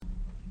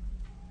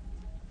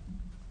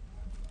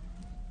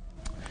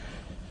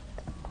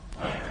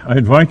I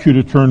invite you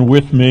to turn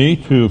with me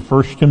to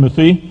 1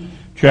 Timothy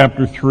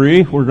chapter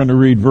 3. We're going to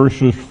read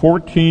verses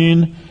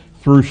 14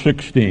 through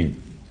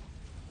 16.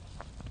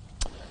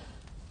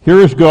 Here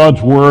is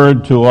God's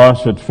word to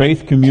us at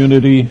Faith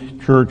Community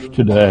Church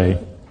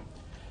today.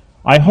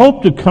 I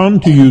hope to come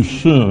to you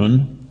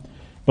soon,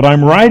 but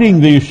I'm writing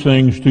these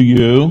things to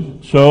you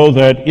so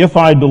that if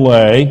I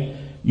delay,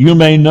 you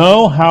may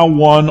know how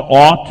one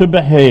ought to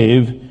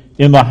behave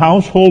in the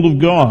household of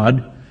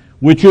God,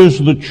 which is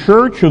the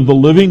church of the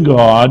living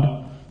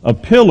God, a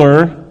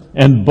pillar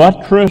and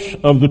buttress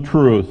of the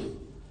truth.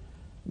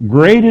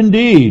 Great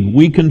indeed,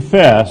 we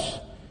confess,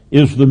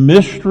 is the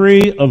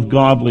mystery of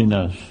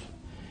godliness.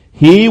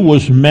 He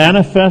was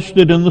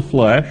manifested in the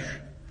flesh,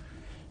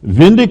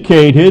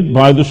 vindicated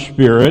by the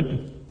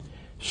Spirit,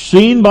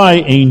 seen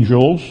by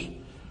angels,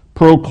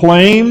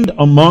 proclaimed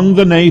among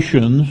the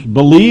nations,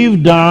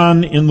 believed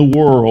on in the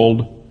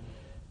world,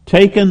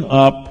 taken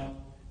up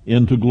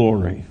into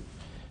glory.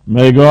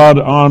 May God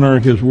honor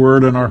His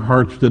word in our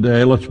hearts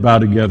today. Let's bow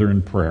together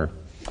in prayer.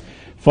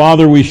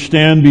 Father, we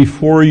stand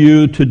before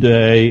you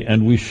today,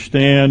 and we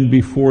stand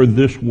before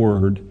this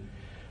word.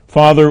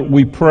 Father,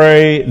 we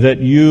pray that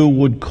you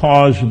would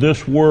cause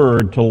this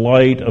word to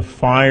light a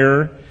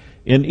fire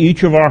in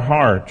each of our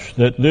hearts,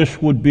 that this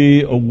would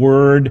be a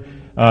word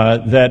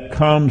that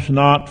comes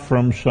not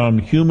from some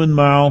human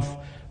mouth,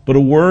 but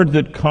a word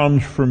that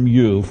comes from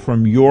you,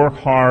 from your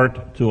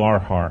heart to our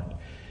heart.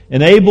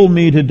 Enable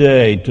me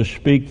today to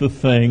speak the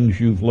things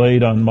you've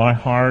laid on my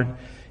heart.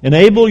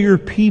 Enable your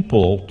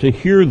people to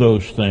hear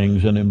those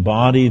things and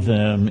embody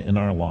them in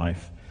our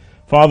life.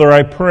 Father,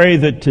 I pray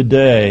that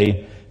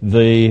today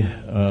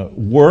the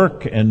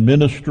work and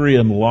ministry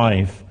and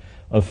life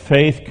of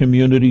Faith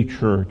Community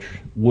Church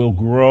will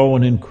grow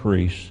and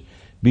increase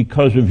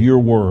because of your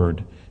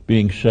word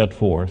being set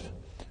forth.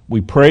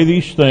 We pray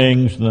these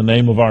things in the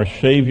name of our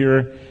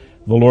Savior,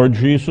 the Lord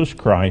Jesus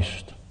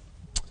Christ.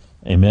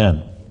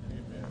 Amen.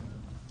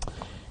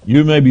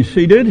 You may be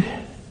seated.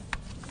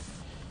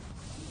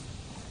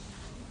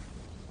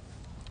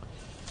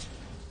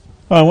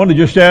 I want to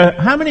just ask,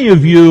 how many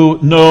of you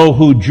know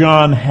who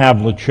John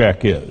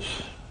Havlicek is?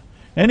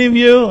 Any of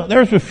you?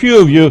 There's a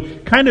few of you.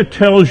 Kind of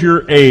tells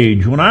your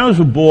age. When I was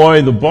a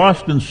boy, the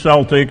Boston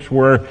Celtics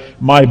were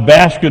my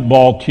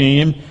basketball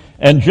team,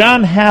 and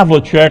John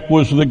Havlicek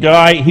was the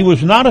guy. He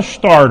was not a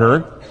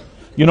starter.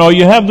 You know,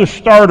 you have the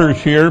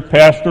starters here,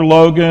 Pastor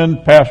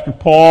Logan, Pastor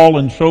Paul,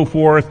 and so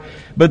forth.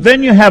 But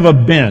then you have a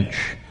bench.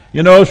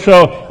 You know,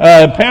 so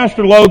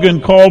Pastor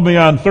Logan called me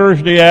on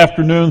Thursday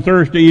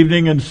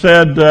evening, and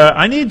said,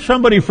 I need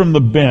somebody from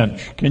the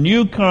bench. Can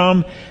you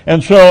come?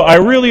 And so I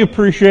really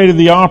appreciated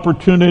the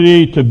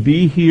opportunity to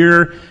be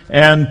here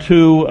and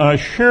to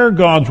share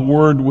God's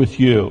Word with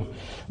you.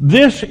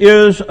 This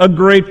is a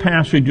great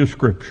passage of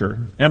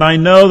Scripture, and I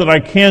know that I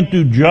can't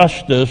do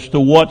justice to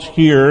what's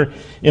here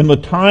in the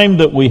time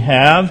that we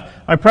have.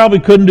 I probably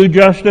couldn't do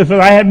justice if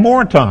I had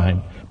more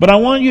time. But I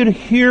want you to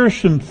hear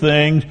some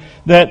things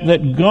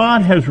that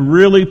God has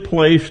really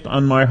placed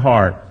on my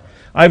heart.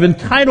 I've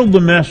entitled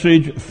the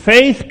message,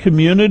 Faith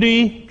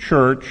Community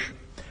Church,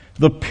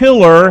 the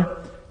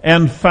Pillar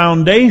and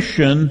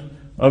Foundation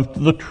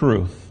of the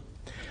Truth.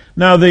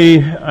 Now,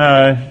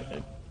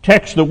 the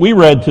text that we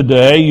read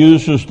today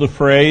uses the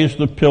phrase,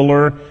 the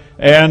pillar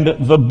and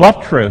the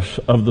buttress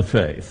of the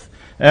faith.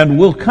 And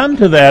we'll come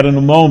to that in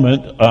a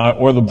moment,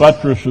 or the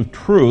buttress of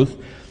truth.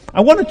 I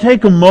want to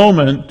take a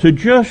moment to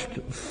just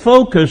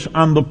focus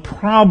on the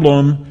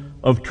problem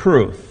of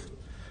truth.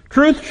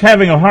 Truth's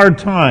having a hard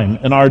time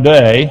in our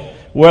day,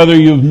 whether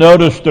you've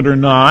noticed it or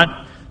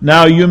not.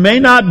 Now, you may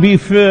not be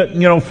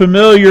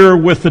familiar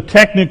with the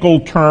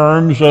technical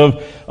terms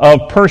of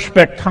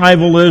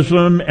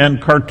perspectivalism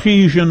and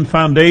Cartesian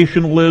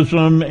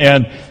foundationalism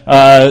and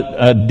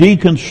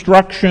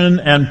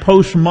deconstruction and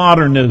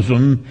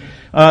postmodernism.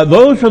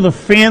 Those are the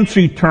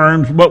fancy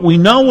terms, but we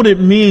know what it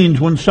means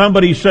when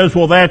somebody says,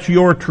 well, that's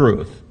your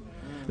truth.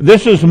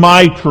 This is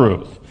my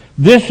truth.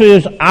 This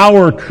is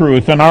our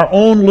truth and our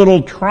own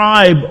little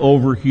tribe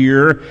over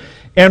here.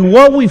 And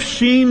what we've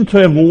seemed to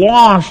have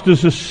lost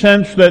is a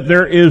sense that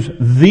there is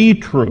the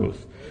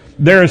truth.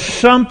 There is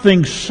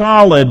something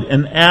solid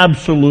and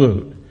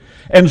absolute.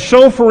 And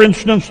so, for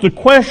instance, the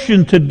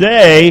question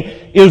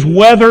today is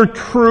whether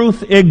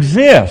truth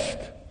exists.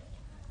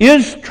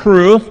 Is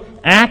truth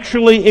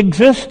actually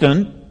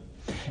existent?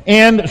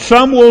 And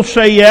some will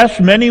say yes,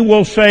 many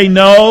will say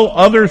no,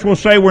 others will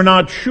say we're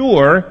not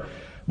sure,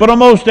 but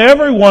almost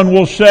everyone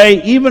will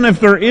say even if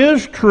there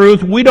is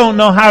truth, we don't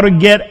know how to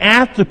get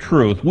at the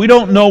truth. We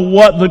don't know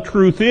what the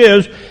truth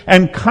is,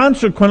 and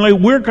consequently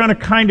we're going to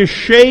kind of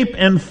shape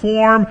and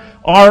form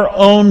our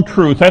own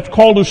truth. That's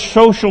called a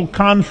social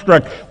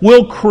construct.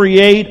 We'll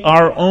create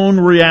our own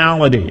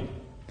reality.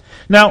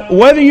 Now,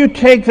 whether you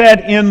take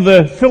that in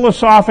the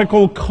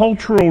philosophical,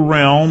 cultural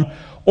realm,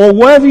 or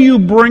whether you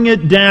bring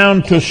it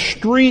down to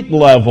street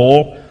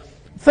level,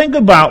 think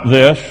about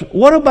this.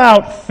 What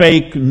about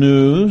fake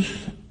news?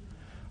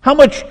 How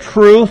much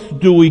truth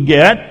do we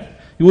get?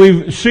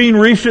 We've seen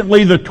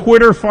recently the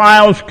Twitter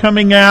files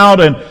coming out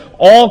and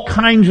all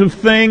kinds of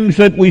things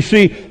that we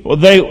see.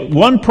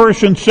 One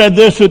person said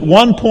this at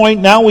one point,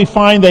 now we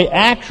find they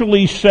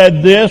actually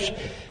said this,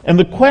 and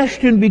the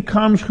question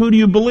becomes, who do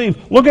you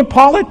believe? Look at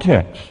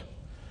politics.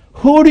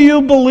 Who do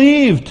you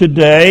believe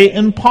today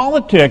in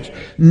politics?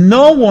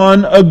 No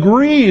one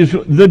agrees.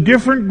 The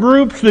different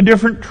groups, the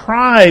different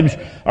tribes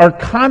are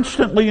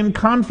constantly in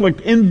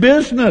conflict. In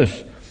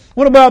business,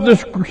 what about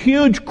this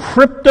huge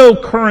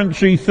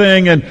cryptocurrency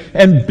thing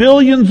and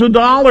billions of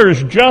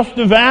dollars just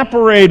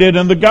evaporated,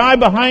 and the guy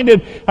behind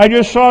it, I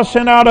just saw,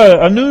 sent out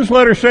a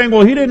newsletter saying,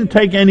 well, he didn't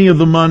take any of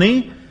the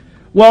money.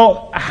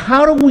 Well,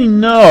 how do we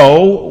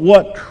know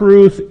what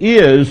truth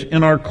is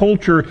in our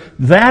culture?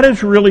 That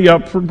is really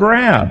up for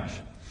grabs.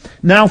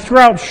 Now,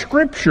 throughout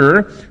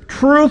Scripture,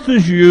 truth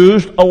is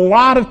used a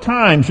lot of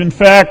times. In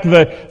fact,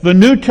 the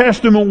New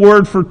Testament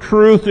word for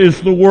truth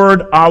is the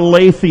word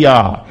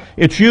aletheia.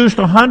 It's used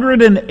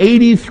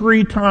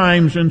 183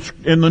 times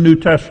in the New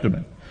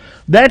Testament.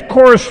 That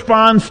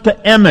corresponds to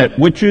emet,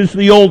 which is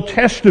the Old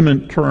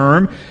Testament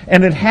term,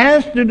 and it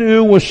has to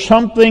do with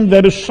something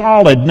that is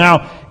solid.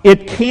 Now,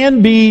 it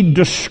can be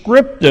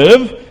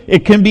descriptive,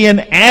 it can be an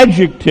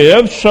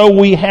adjective, so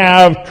we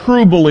have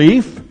true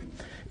belief.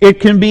 It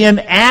can be an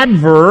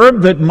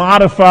adverb that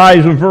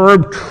modifies a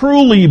verb,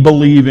 truly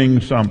believing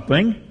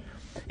something.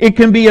 It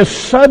can be a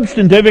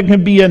substantive, it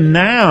can be a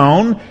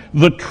noun,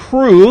 the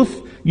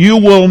truth. You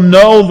will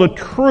know the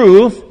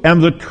truth,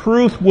 and the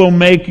truth will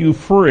make you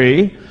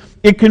free.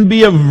 It can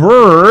be a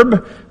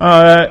verb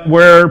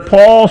where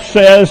Paul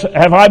says,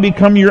 have I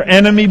become your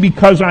enemy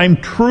because I'm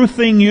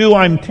truthing you,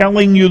 I'm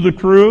telling you the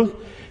truth?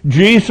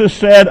 Jesus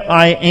said,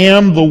 I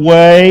am the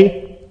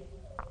way,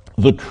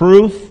 the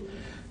truth,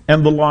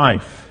 and the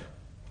life.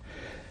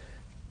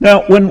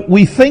 Now, when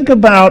we think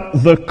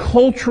about the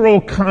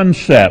cultural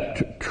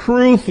concept,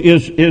 truth,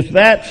 is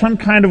that some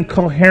kind of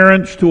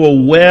coherence to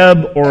a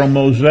web or a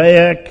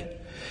mosaic?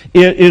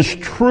 Is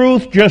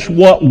truth just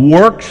what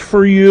works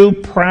for you?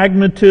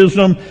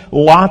 Pragmatism?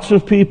 Lots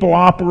of people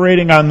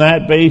operating on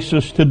that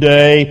basis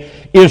today.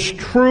 Is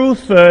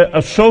truth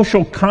a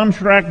social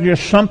construct,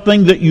 just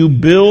something that you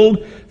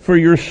build for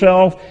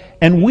yourself?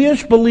 And we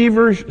as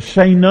believers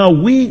say no.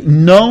 We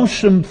know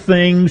some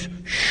things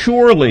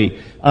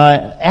surely,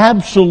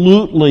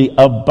 absolutely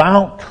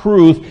about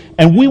truth,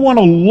 and we want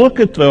to look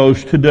at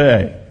those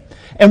today.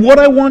 And what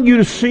I want you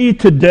to see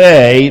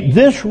today,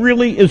 this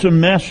really is a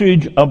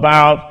message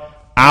about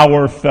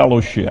our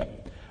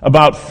fellowship,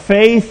 about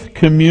Faith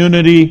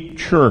Community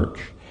Church.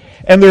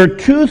 And there are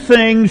two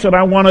things that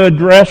I want to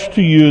address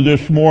to you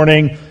this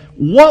morning: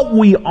 what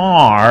we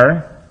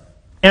are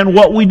and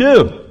what we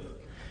do.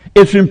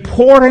 It's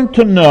important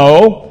to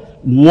know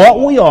what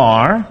we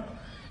are,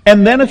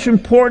 and then it's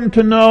important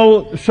to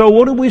know, so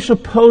what are we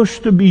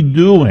supposed to be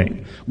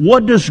doing?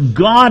 What does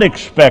God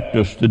expect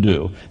us to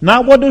do?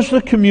 Not what does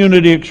the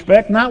community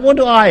expect, not what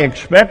do I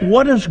expect,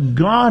 what does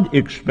God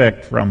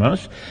expect from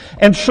us?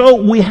 And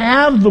so we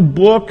have the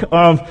book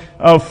of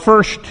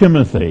 1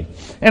 Timothy,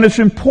 and it's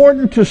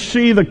important to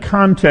see the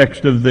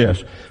context of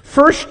this.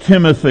 1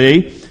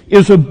 Timothy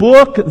is a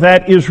book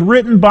that is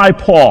written by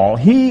Paul.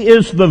 He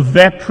is the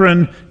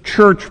veteran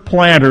church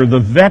planter, the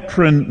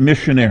veteran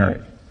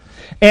missionary.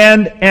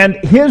 And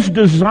his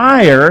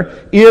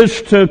desire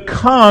is to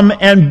come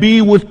and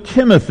be with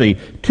Timothy.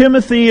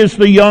 Timothy is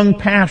the young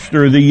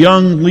pastor, the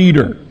young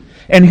leader.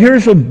 And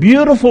here's a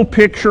beautiful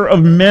picture of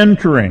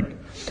mentoring.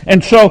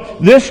 And so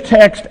this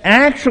text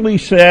actually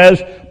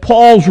says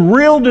Paul's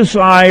real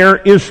desire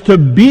is to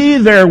be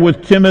there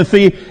with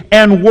Timothy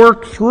and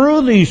work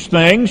through these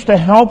things to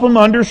help him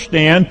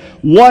understand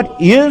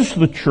what is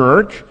the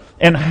church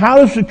and how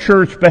does the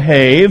church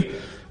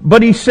behave.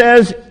 But he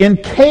says, in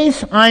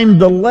case I'm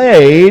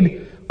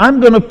delayed, I'm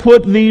going to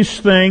put these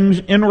things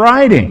in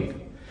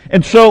writing.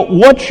 And so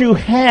what you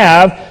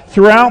have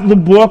throughout the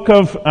book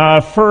of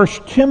 1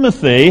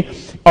 Timothy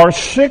are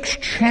 6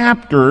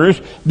 chapters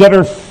that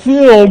are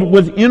filled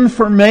with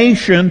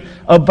information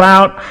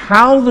about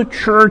how the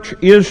church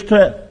is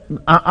to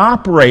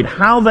operate,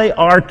 how they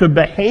are to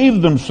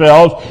behave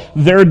themselves,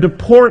 their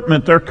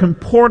deportment, their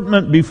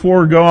comportment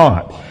before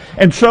God.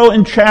 And so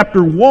in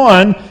chapter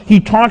 1, he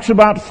talks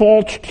about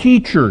false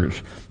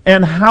teachers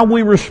and how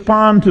we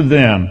respond to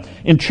them.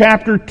 In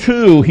chapter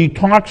 2, he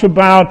talks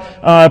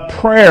about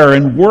prayer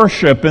and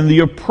worship and the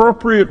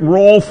appropriate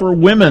role for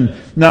women.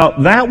 Now,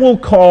 that will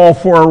call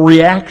for a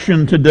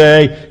reaction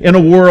today in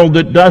a world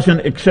that doesn't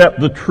accept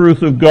the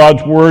truth of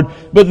God's Word,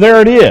 but there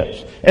it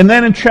is. And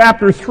then in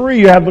chapter 3,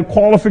 you have the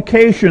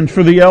qualifications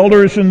for the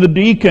elders and the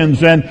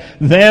deacons. And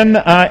then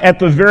at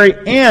the very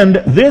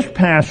end, this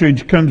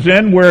passage comes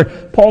in where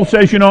Paul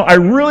says, I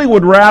really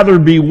would rather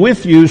be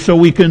with you so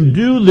we can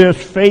do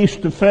this face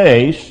to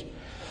face.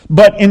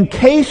 But in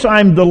case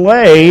I'm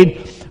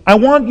delayed, I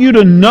want you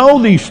to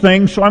know these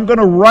things, so I'm going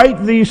to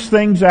write these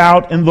things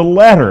out in the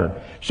letter.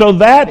 So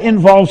that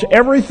involves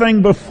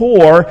everything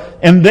before.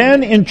 And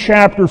then in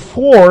chapter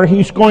 4,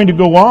 he's going to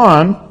go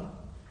on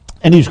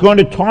and he's going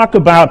to talk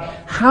about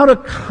how to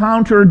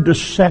counter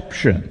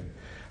deception,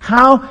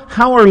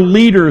 How are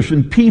leaders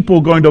and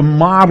people going to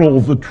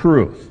model the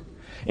truth?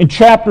 In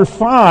chapter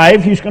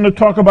 5, he's going to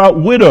talk about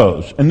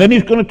widows, and then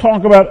he's going to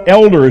talk about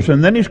elders,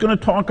 and then he's going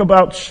to talk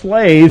about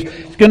slaves.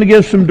 He's going to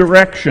give some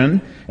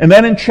direction. And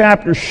then in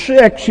chapter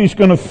 6, he's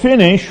going to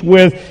finish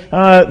with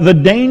the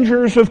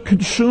dangers of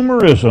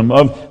consumerism,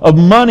 of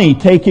money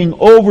taking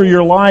over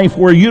your life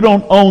where you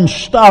don't own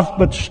stuff,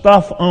 but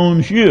stuff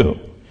owns you.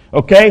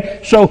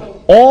 Okay?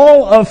 So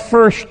all of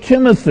 1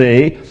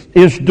 Timothy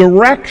is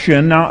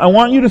direction. Now, I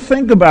want you to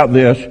think about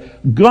this.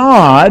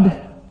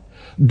 God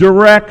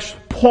directs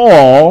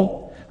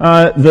Paul,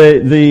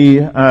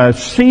 the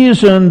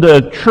seasoned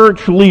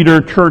church leader,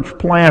 church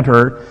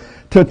planter,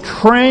 to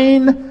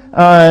train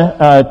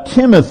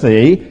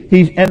Timothy.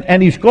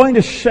 He's going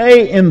to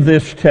say in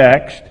this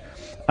text,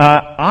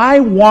 I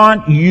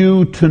want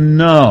you to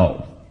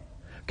know.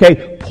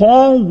 Okay,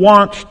 Paul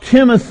wants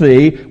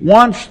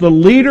the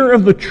leader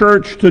of the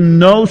church to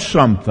know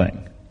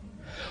something.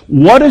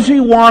 What does he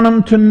want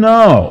him to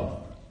know?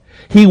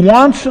 He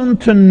wants them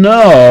to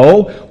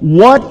know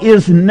what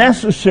is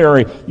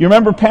necessary. You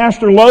remember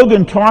Pastor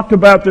Logan talked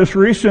about this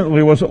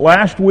recently. Was it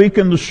last week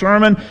in the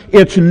sermon?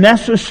 It's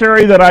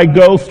necessary that I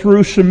go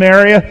through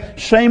Samaria.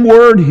 Same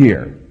word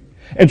here.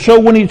 And so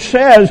when he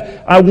says,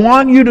 I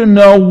want you to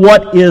know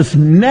what is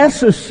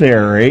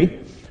necessary,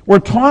 we're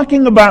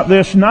talking about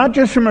this not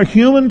just from a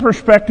human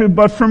perspective,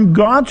 but from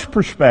God's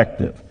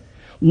perspective.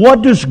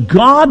 What does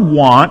God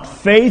want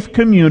Faith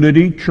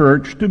Community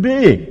Church to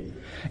be?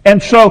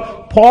 And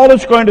so Paul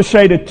is going to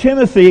say to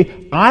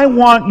Timothy, I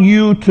want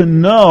you to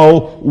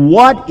know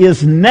what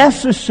is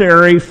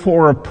necessary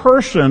for a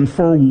person,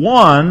 for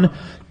one,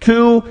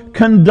 to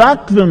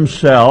conduct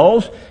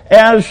themselves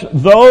as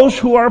those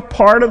who are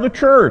part of the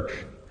church.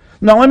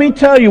 Now let me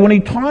tell you, when he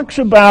talks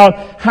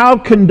about how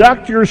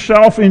conduct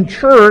yourself in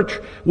church,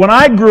 when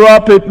I grew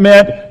up it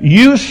meant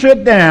you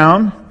sit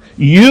down,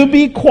 you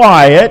be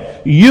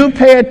quiet, you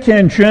pay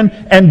attention,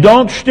 and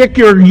don't stick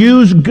your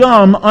used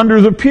gum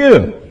under the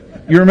pew.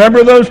 You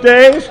remember those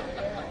days?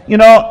 You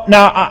know,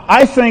 now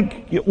I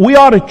think we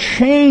ought to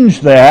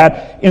change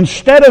that.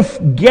 Instead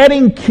of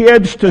getting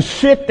kids to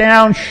sit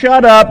down,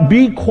 shut up,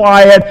 be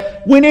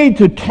quiet, we need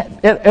to,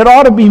 it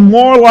ought to be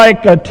more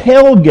like a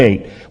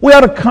tailgate. We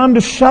ought to come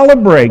to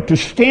celebrate, to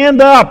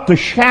stand up, to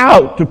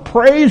shout, to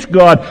praise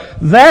God.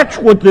 That's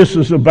what this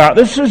is about.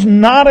 This is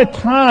not a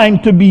time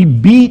to be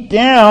beat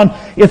down.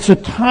 It's a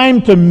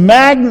time to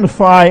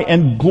magnify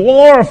and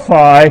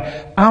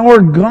glorify our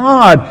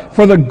God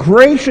for the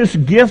gracious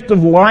gift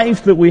of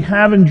life that we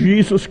have in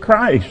Jesus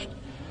Christ.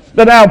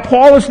 But now,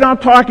 Paul is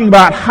not talking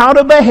about how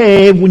to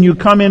behave when you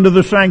come into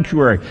the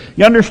sanctuary.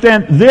 You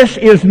understand, this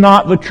is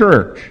not the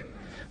church.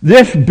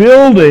 This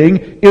building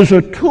is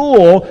a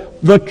tool.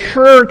 The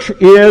church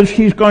is,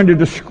 he's going to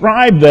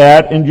describe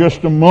that in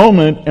just a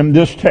moment in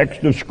this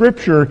text of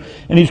Scripture,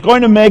 and he's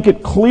going to make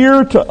it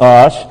clear to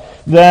us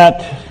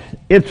that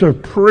it's a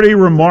pretty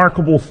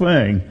remarkable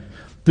thing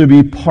to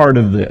be part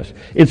of this.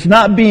 It's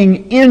not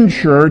being in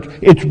church,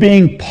 it's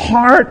being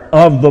part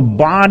of the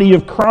body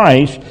of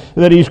Christ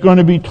that he's going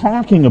to be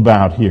talking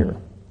about here.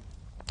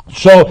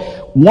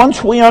 So,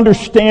 once we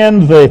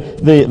understand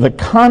the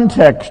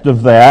context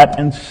of that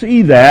and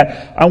see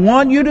that, I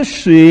want you to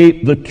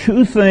see the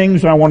two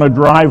things I want to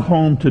drive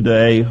home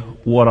today.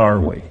 What are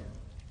we?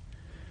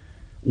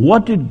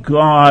 What did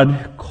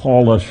God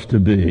call us to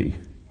be?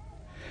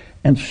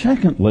 And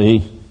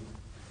secondly,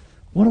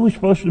 what are we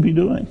supposed to be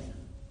doing?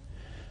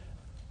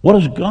 What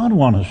does God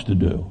want us to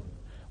do?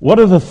 What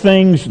are the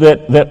things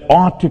that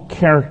ought to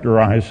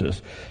characterize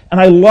us? And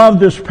I love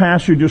this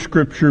passage of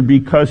Scripture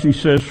because he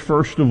says,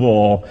 first of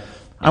all,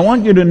 I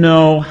want you to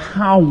know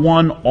how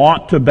one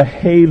ought to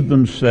behave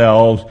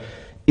themselves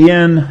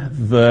in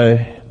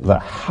the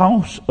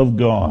house of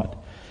God.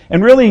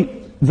 And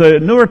really, the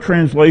newer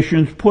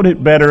translations put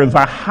it better,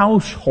 the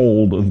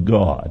household of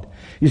God.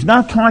 He's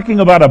not talking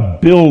about a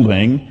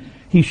building.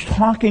 He's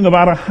talking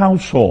about a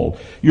household.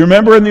 You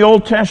remember in the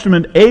Old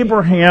Testament,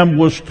 Abraham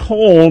was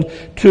told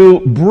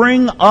to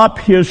bring up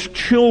his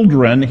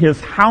children,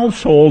 his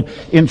household,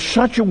 in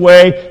such a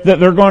way that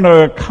they're going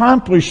to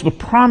accomplish the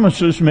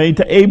promises made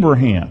to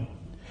Abraham.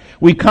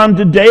 We come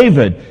to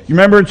David. You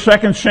remember in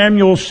 2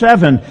 Samuel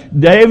 7,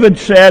 David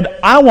said,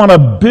 I want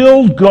to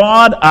build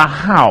God a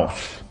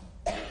house.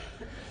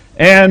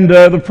 And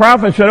the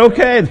prophet said,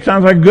 okay, it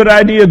sounds like a good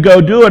idea,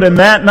 go do it. And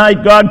that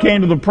night God came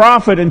to the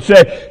prophet and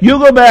said, you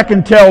go back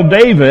and tell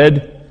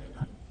David,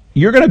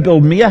 you're going to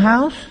build me a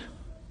house?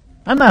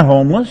 I'm not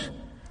homeless.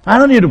 I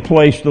don't need a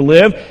place to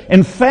live.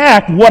 In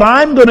fact, what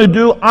I'm going to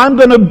do, I'm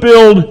going to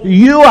build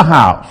you a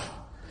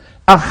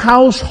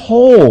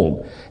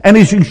household. And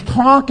as he's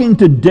talking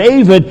to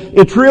David,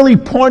 it's really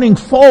pointing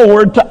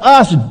forward to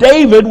us.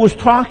 David was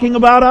talking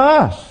about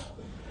us.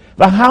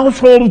 The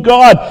household of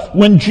God.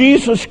 When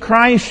Jesus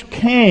Christ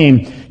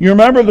came, you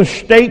remember the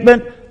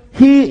statement?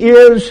 He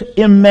is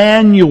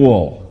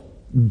Emmanuel.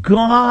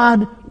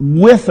 God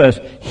with us.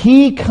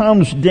 He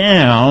comes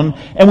down,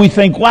 and we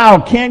think, wow,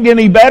 it can't get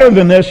any better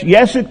than this.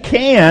 Yes, it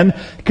can,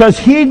 because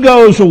He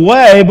goes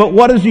away, but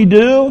what does He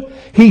do?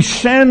 He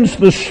sends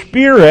the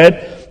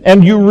Spirit,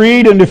 and you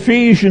read in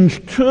Ephesians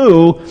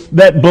 2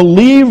 that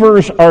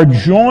believers are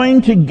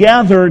joined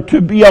together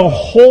to be a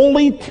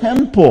holy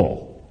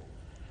temple.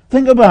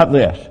 Think about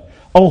this.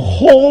 A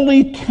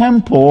holy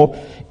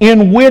temple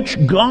in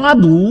which God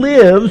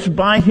lives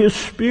by His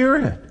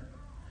Spirit.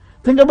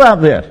 Think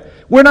about this.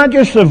 We're not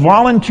just a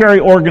voluntary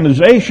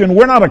organization.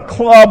 We're not a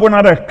club. We're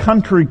not a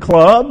country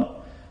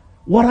club.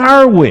 What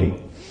are we?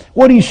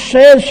 What he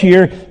says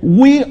here,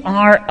 we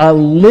are a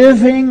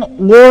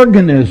living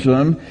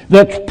organism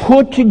that's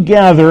put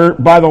together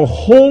by the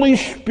Holy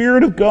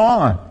Spirit of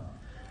God.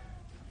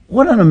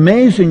 What an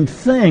amazing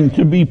thing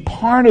to be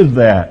part of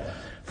that.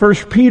 1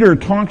 Peter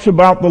talks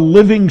about the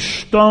living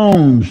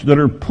stones that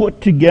are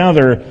put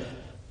together.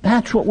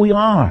 That's what we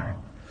are.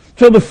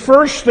 So the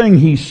first thing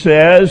he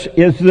says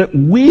is that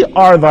we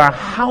are the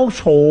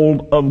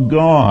household of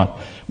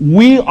God.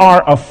 We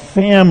are a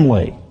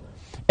family.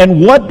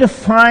 And what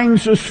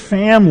defines this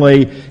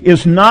family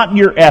is not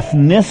your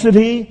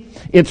ethnicity,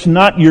 it's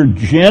not your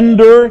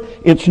gender,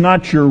 it's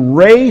not your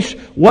race.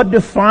 What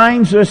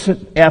defines this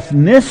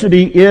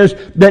ethnicity is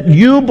that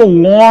you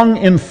belong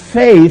in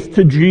faith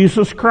to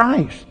Jesus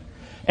Christ.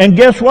 And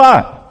guess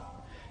what?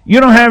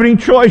 You don't have any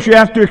choice. You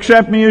have to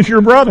accept me as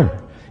your brother.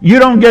 You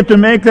don't get to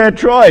make that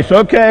choice.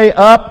 Okay,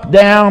 up,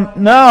 down.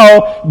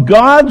 No,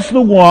 God's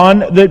the one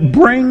that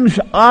brings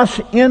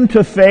us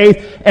into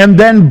faith and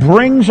then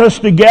brings us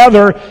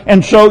together.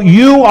 And so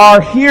you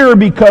are here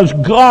because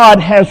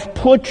God has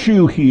put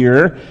you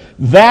here.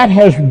 That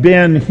has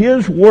been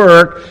His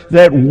work,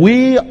 that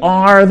we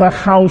are the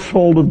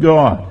household of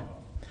God.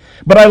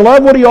 But I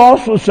love what he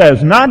also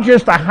says. Not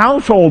just the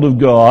household of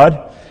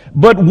God,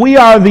 but we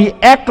are the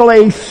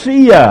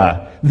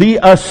ecclesia, the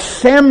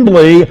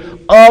assembly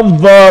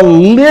of the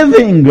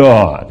living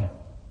God.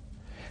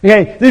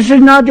 Okay, this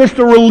is not just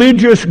a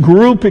religious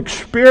group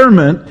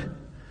experiment.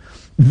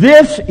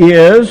 This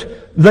is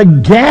the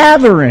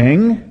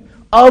gathering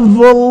of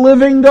the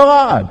living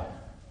God.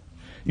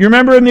 You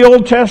remember in the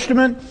Old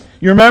Testament?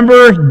 You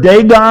remember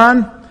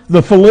Dagon,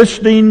 the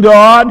Philistine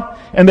god?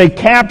 And they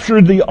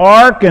captured the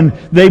ark and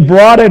they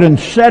brought it and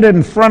set it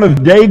in front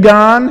of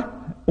Dagon.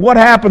 What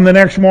happened the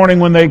next morning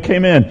when they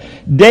came in?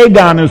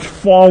 Dagon has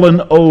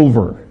fallen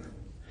over.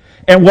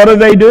 And what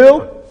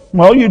do?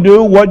 Well, you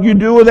do what you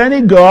do with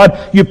any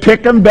god. You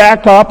pick them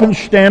back up and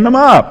stand them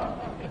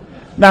up.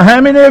 Now, how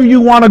many of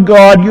you want a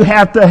God you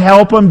have to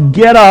help them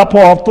get up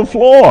off the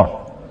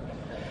floor?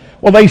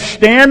 Well, they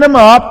stand him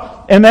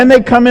up, and then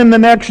they come in the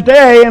next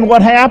day, and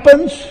what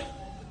happens?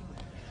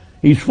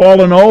 He's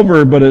fallen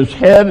over, but his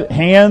head,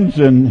 hands,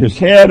 and his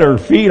head or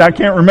feet, I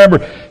can't remember,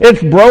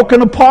 it's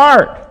broken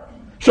apart.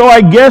 So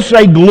I guess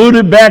they glued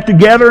it back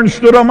together and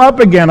stood him up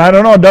again. I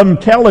don't know, it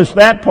doesn't tell us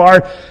that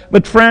part.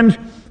 But friends,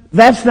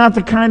 that's not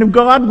the kind of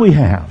God we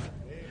have.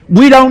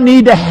 We don't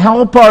need to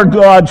help our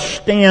God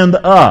stand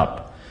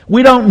up.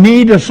 We don't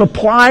need to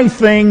supply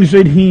things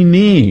that He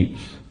needs.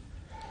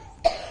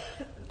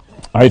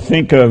 I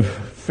think of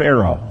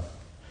Pharaoh.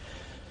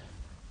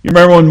 You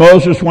remember when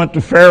Moses went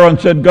to Pharaoh and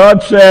said,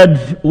 God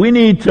said, we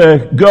need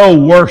to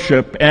go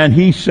worship. And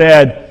he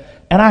said,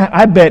 and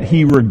I bet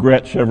he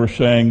regrets ever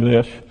saying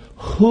this,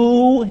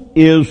 who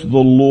is the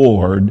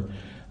Lord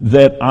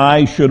that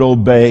I should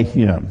obey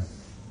Him?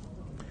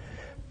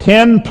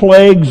 10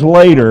 plagues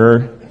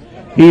later,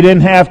 he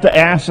didn't have to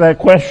ask that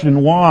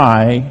question.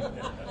 Why?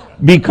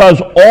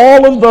 Because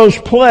all of those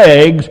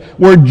plagues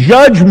were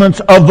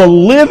judgments of the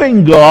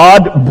living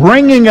God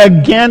bringing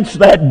against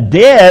that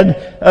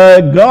dead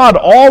God,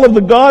 all of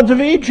the gods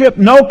of Egypt.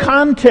 No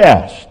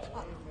contest.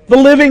 The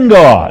living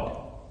God.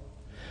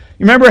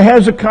 You remember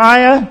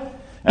Hezekiah?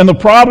 And the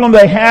problem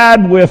they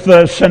had with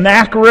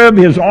Sennacherib,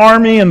 his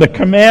army, and the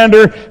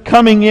commander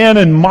coming in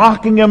and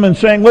mocking him and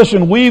saying,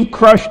 listen, we've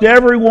crushed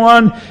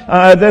everyone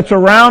that's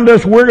around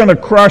us. We're going to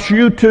crush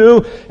you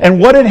too. And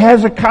what did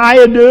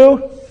Hezekiah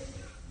do?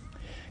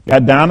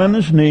 Got down on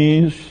his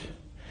knees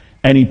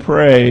and he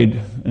prayed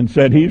and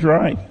said, he's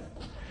right.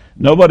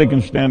 Nobody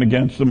can stand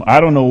against them. I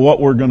don't know what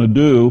we're going to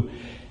do.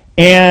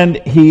 And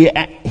he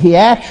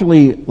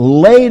actually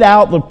laid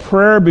out the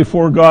prayer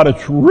before God.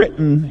 It's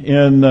written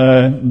in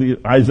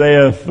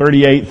Isaiah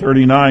 38,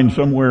 39,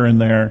 somewhere in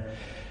there.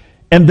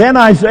 And then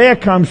Isaiah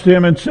comes to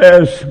him and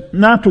says,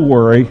 not to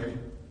worry.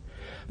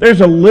 There's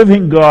a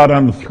living God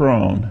on the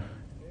throne.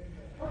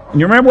 And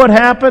you remember what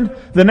happened?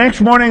 The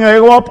next morning they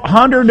go up,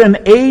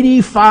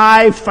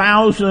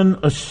 185,000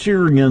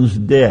 Assyrians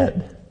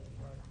dead.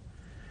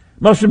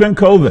 Must have been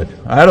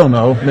COVID. I don't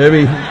know.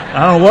 Maybe,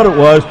 I don't know what it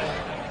was.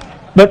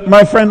 But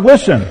my friend,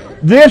 listen,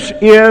 this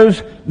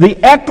is the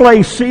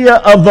ecclesia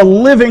of the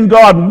living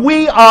God.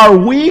 We are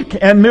weak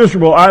and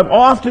miserable. I've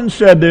often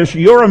said this,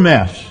 you're a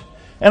mess.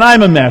 And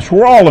I'm a mess.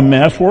 We're all a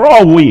mess. We're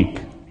all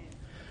weak.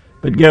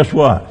 But guess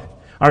what?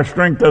 Our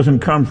strength doesn't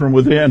come from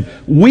within.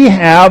 We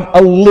have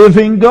a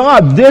living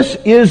God. This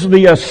is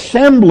the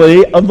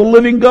assembly of the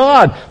living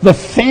God, the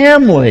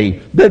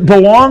family that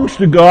belongs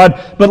to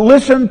God. But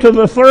listen to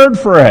the third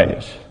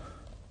phrase.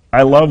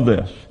 I love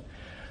this.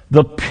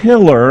 The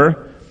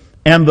pillar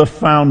and the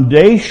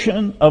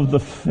foundation of the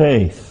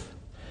faith,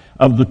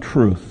 of the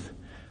truth.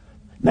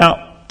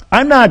 Now,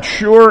 I'm not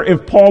sure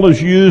if Paul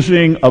is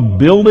using a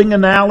building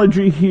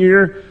analogy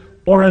here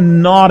or a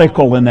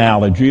nautical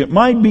analogy. It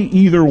might be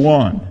either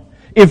one.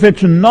 If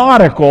it's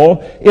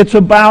nautical, it's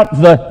about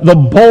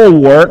the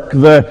bulwark,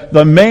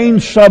 the main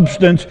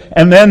substance,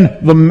 and then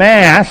the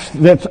mast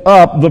that's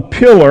up, the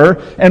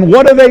pillar. And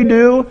what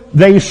do?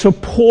 They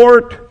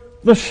support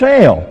the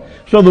sail.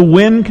 So the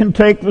wind can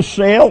take the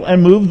sail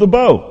and move the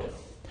boat.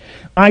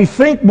 I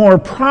think more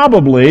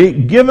probably,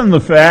 given the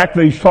fact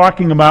that he's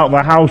talking about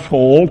the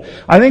household,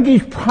 I think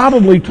he's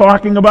probably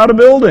talking about a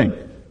building.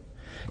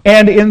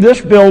 And in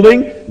this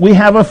building, we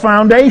have a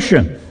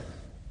foundation.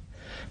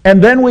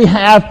 And then we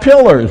have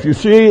pillars. You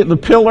see the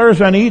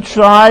pillars on each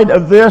side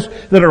of this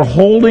that are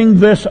holding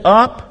this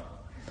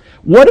up?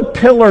 What do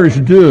pillars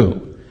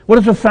do? What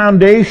does a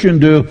foundation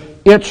do?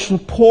 It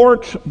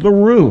supports the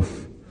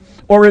roof,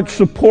 or it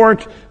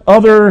supports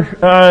other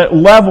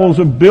levels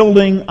of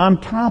building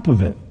on top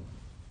of it.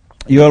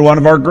 You go to one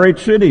of our great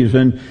cities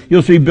and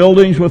you'll see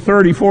buildings with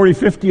 30, 40,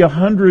 50,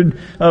 100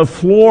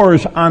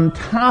 floors on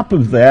top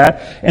of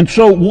that. And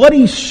so what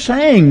he's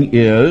saying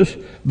is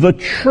the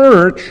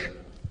church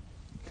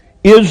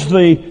is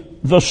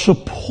the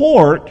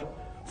support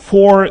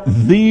for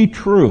the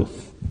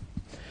truth.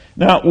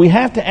 Now, we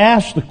have to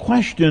ask the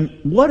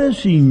question, what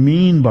does he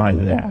mean by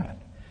that?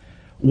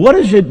 What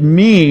does it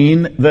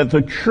mean that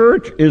the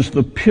church is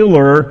the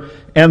pillar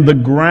and the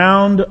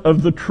ground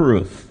of the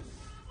truth?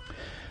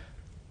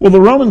 Well,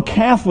 the Roman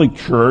Catholic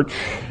Church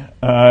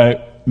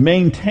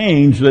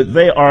maintains that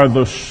they are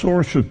the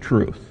source of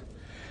truth.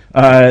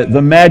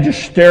 The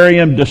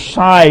magisterium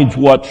decides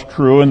what's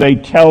true, and they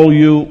tell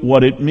you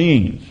what it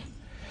means.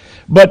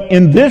 But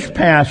in this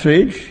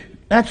passage,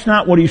 that's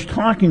not what he's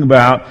talking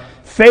about.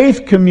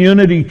 Faith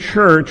Community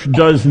Church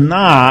does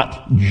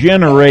not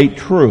generate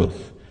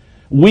truth.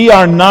 We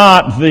are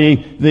not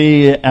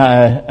the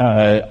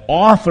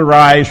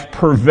authorized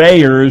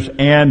purveyors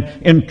and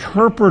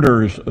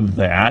interpreters of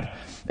that.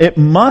 It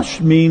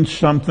must mean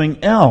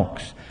something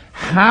else.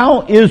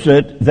 How is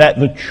it that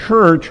the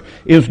church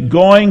is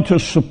going to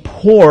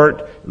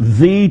support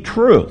the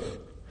truth?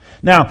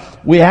 Now,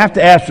 we have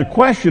to ask the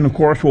question, of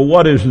course, well,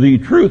 what is the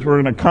truth?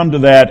 We're going to come to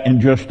that in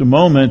just a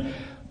moment.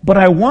 But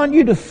I want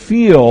you to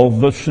feel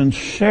the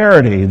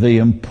sincerity, the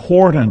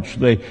importance,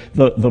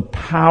 the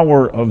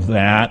power of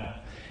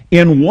that.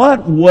 In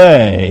what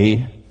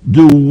way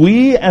do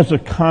we as a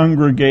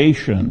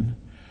congregation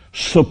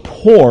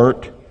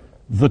support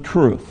the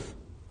truth?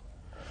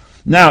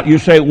 Now, you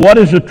say, what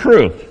is the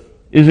truth?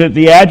 Is it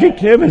the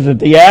adjective? Is it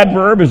the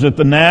adverb? Is it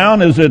the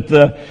noun? Is it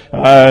the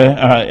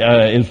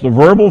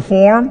verbal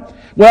form?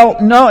 Well,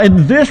 no,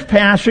 in this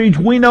passage,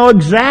 we know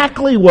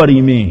exactly what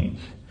he means.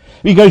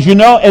 Because,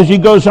 as he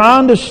goes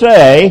on to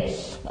say,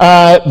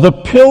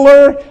 the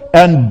pillar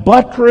and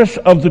buttress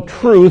of the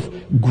truth,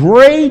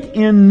 great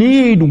in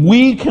need,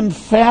 we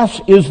confess,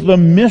 is the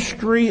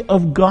mystery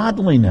of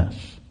godliness.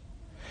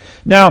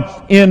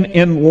 Now,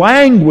 in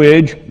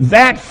language,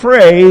 that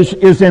phrase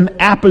is in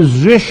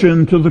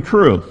apposition to the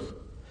truth,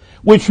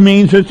 which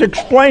means it's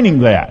explaining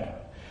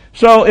that.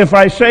 So if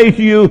I say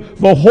to you,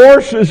 the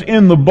horse is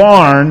in the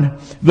barn,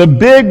 the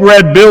big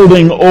red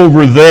building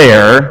over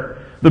there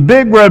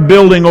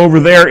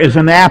is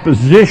an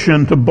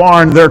apposition to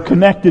barn. They're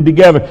connected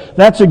together.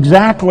 That's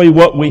exactly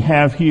what we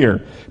have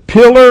here.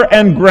 Pillar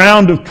and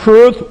ground of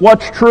truth.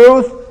 What's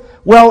truth?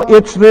 Well,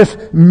 it's this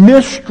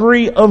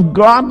mystery of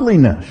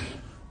godliness.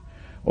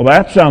 Well,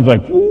 that sounds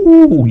like,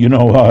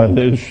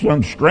 there's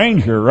some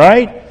strange here,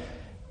 right?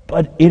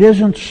 But it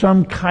isn't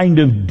some kind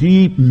of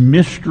deep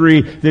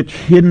mystery that's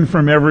hidden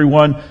from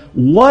everyone.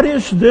 What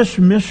is this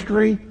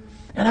mystery?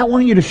 And I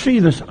want you to see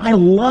this. I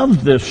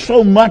love this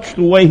so much,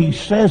 the way he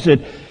says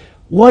it.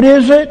 What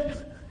is it?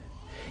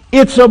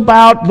 It's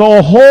about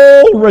the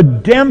whole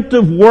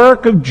redemptive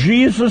work of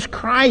Jesus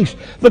Christ,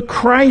 the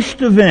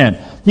Christ event.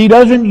 He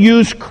doesn't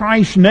use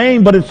Christ's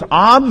name, but it's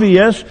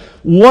obvious.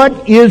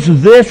 What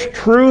is this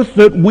truth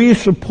that we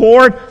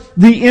support?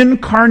 The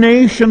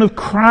incarnation of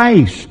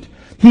Christ.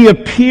 He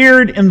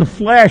appeared in the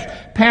flesh.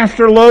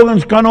 Pastor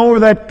Logan's gone over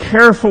that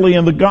carefully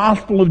in the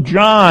Gospel of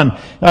John.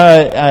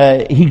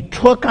 He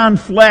took on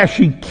flesh.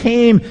 He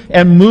came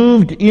and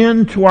moved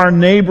into our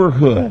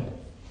neighborhood.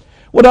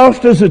 What else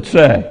does it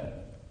say?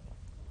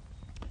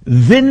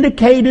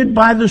 Vindicated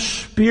by the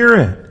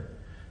Spirit.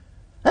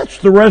 That's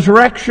the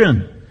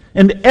resurrection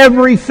and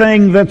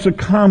everything that's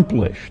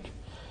accomplished.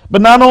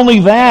 But not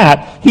only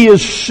that, he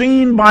is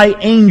seen by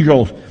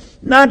angels.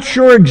 Not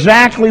sure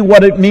exactly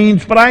what it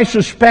means, but I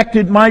suspect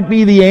it might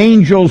be the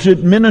angels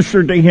that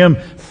ministered to him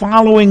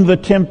following the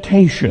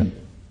temptation.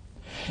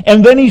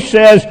 And then he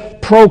says,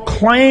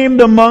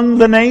 proclaimed among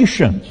the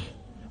nations.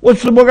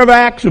 What's the book of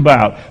Acts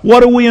about?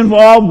 What are we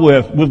involved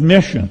with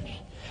missions?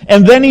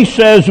 And then he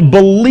says,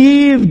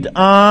 believed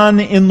on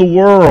in the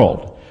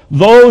world,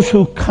 those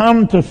who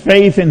come to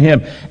faith in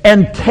him,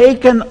 and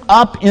taken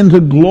up into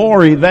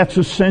glory, that's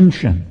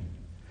ascension.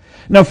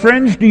 Now,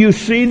 friends, do you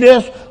see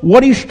this?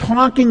 What he's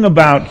talking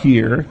about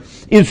here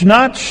is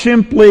not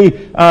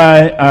simply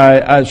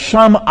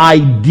some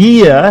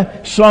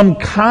idea, some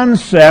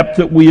concept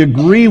that we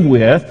agree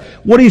with.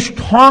 What he's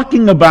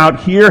talking about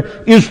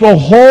here is the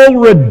whole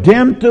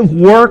redemptive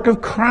work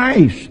of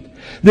Christ.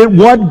 That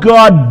what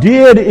God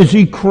did is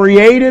he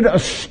created a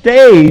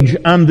stage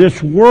on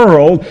this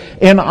world,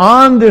 and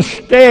on this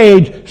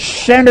stage,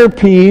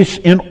 centerpiece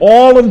in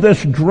all of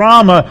this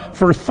drama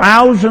for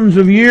thousands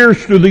of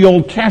years through the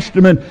Old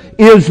Testament,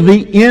 is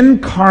the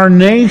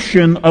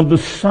incarnation of the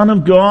Son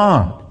of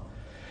God.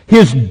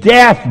 His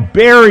death,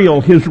 burial,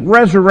 his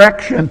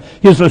resurrection,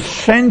 his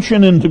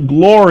ascension into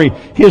glory,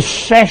 his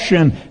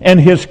session, and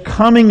his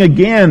coming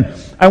again.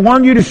 I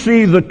want you to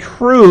see the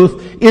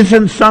truth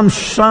isn't some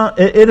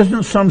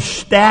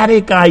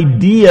static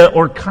idea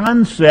or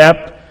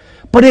concept,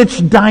 but it's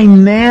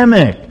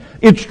dynamic.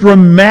 It's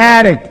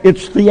dramatic.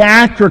 It's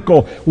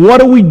theatrical.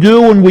 What do we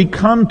do when we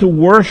come to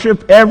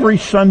worship every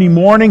Sunday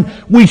morning?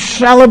 We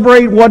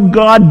celebrate what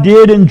God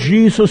did in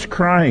Jesus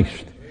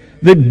Christ.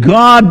 That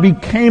God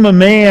became a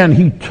man.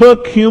 He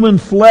took human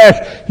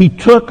flesh. He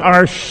took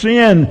our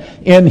sin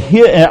and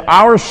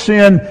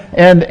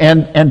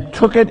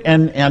took it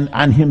and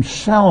on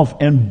himself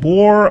and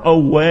bore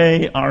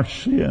away our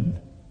sin.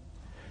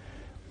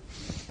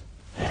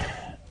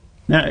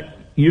 Now,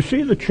 you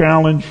see the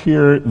challenge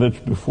here that's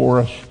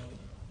before us?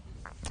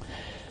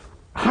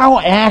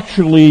 How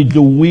actually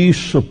do we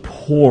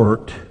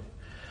support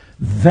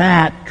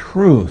that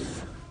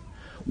truth?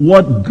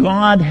 What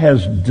God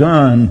has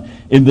done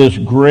in this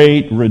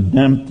great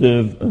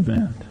redemptive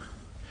event.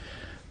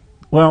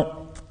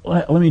 Well,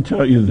 let me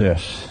tell you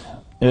this.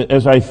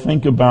 As I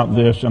think about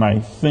this and I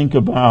think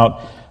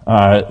about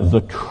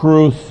the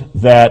truth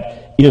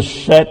that is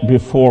set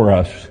before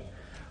us,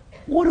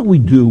 what do we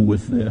do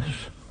with this?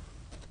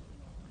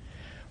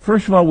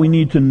 First of all, we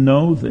need to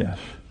know this.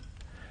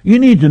 You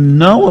need to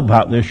know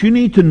about this. You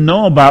need to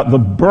know about the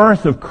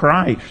birth of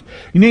Christ.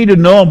 You need to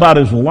know about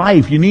his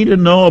life. You need to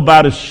know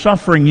about his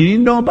suffering. You need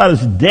to know about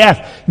his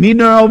death. You need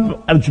to know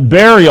about his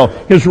burial,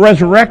 his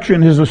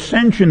resurrection, his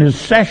ascension, his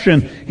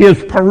session, his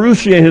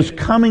parousia, his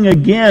coming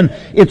again.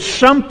 It's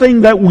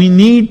something that we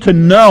need to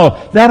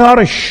know. That ought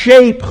to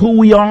shape who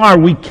we are.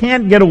 We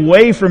can't get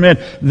away from it.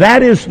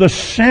 That is the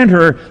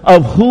center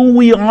of who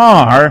we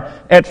are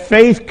at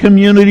Faith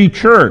Community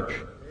Church.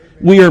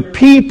 We are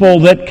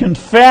people that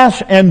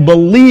confess and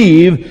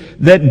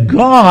believe that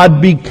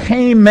God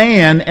became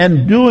man,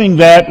 and doing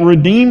that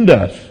redeemed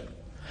us.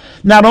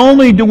 Not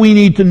only do we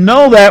need to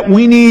know that,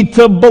 we need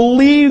to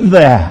believe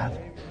that.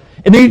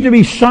 It needs to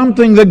be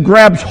something that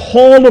grabs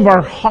hold of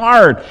our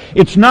heart.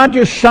 It's not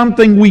just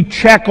something we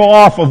check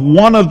off of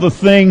one of the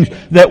things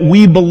that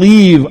we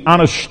believe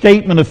on a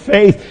statement of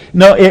faith.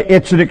 No,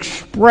 it's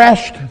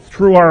expressed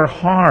through our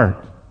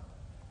heart.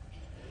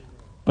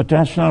 But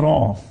that's not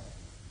all.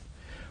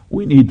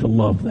 We need to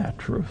love that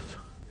truth.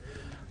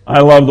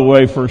 I love the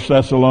way 1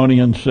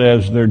 Thessalonians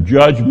says their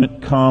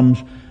judgment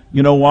comes.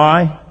 You know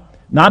why?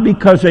 Not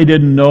because they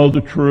didn't know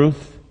the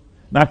truth,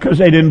 not because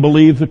they didn't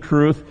believe the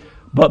truth,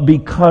 but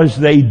because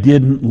they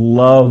didn't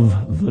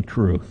love the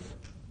truth.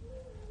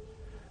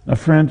 Now,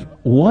 friends,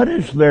 what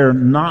is there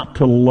not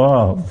to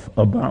love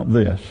about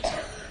this?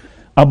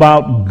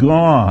 About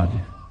God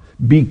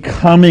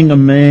becoming a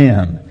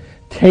man,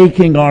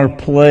 taking our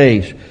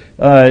place,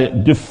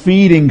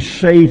 defeating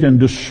Satan,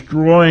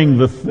 destroying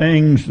the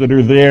things that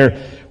are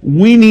there.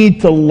 We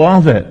need to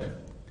love it.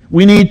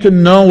 We need to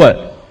know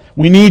it.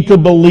 We need to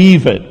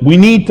believe it. We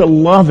need to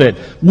love it.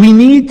 We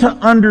need to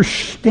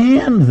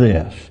understand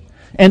this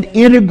and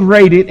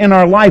integrate it in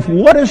our life.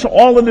 What does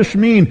all of this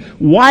mean?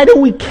 Why do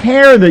we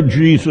care that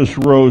Jesus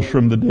rose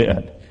from the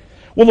dead?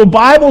 Well, the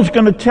Bible's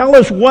going to tell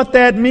us what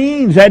that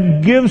means.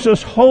 That gives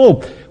us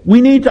hope.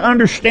 We need to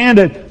understand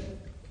it,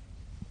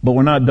 but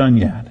we're not done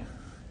yet.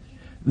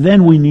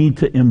 Then we need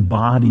to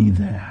embody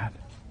that.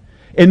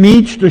 It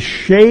needs to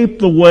shape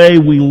the way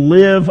we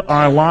live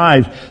our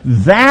lives.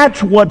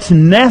 That's what's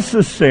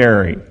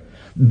necessary.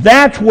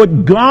 That's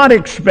what God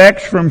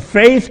expects from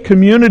Faith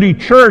Community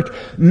Church,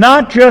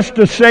 not just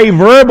to say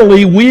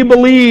verbally, we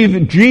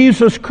believe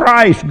Jesus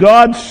Christ,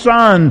 God's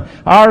Son,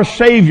 our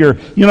Savior.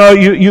 You know,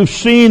 you've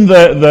seen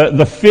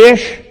the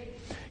fish,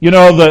 you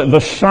know, the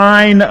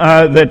sign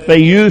that they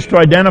use to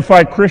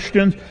identify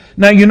Christians.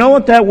 Now, you know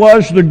what that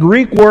was? The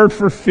Greek word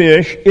for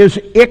fish is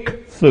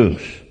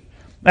ichthus.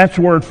 That's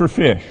the word for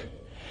fish.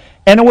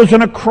 And it was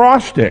an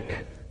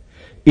acrostic.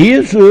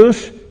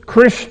 Iesus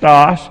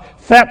Christos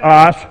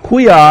Theos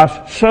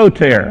Huios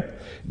Soter.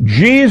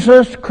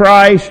 Jesus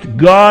Christ,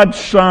 God's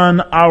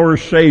Son, our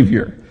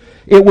Savior.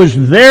 It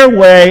was their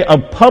way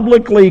of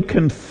publicly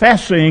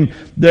confessing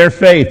their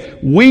faith.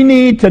 We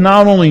need to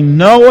not only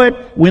know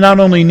it, we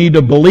not only need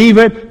to believe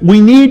it, we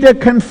need to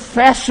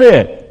confess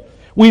it.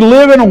 We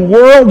live in a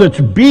world that's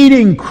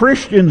beating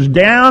Christians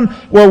down,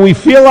 where we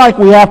feel like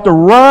we have to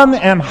run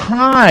and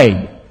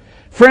hide.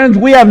 Friends,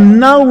 we have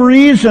no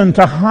reason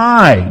to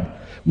hide.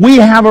 We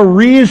have a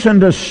reason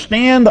to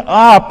stand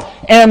up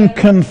and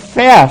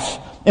confess.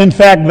 In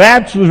fact,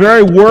 that's the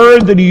very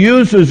word that he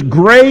uses.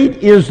 Great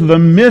is the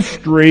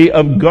mystery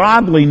of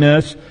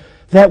godliness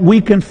that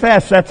we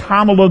confess. That's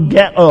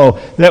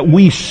homologeo, that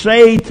we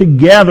say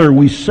together.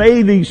 We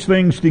say these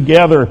things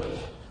together.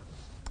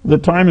 The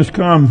time has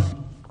come.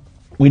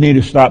 We need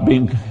to stop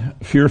being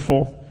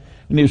fearful.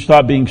 We need to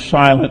stop being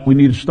silent. We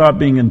need to stop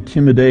being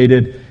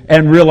intimidated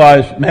and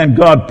realize, man,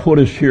 God put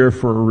us here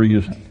for a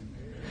reason.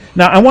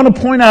 Now, I want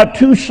to point out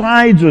two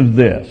sides of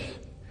this.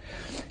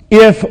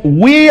 If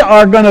we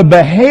are going to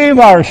behave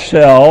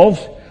ourselves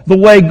the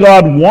way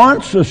God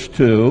wants us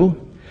to,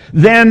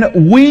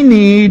 then we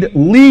need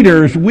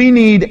leaders, we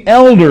need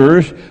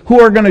elders who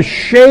are going to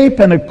shape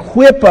and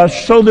equip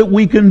us so that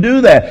we can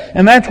do that.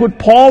 And that's what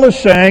Paul is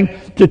saying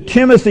to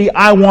Timothy.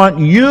 I want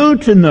you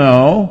to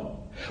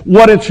know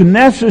what it's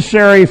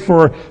necessary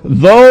for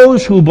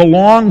those who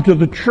belong to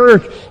the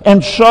church.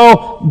 And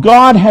so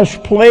God has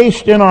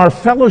placed in our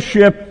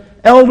fellowship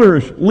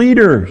elders,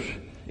 leaders.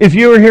 If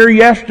you were here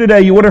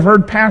yesterday, you would have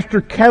heard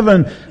Pastor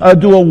Kevin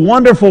do a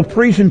wonderful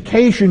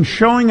presentation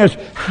showing us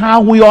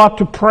how we ought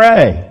to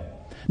pray.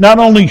 Not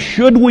only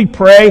should we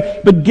pray,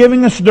 but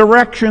giving us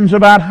directions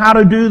about how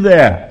to do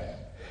that.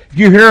 If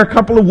you hear a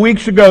couple of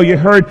weeks ago, you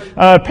heard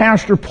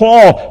Pastor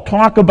Paul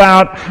talk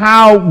about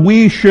how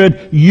we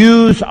should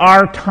use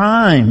our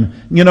time,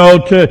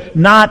 to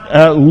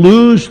not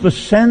lose the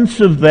sense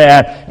of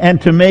that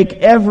and to make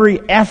every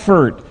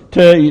effort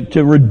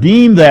to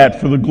redeem that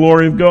for the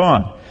glory of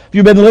God. If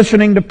you've been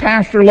listening to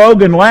Pastor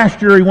Logan,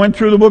 last year he went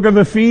through the book of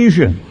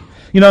Ephesians.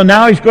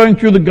 Now he's going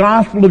through the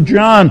Gospel of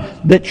John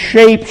that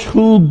shapes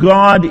who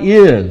God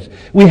is.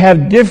 We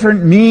have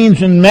different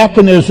means and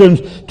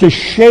mechanisms to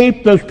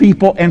shape those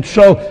people, and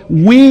so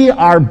we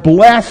are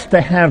blessed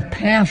to have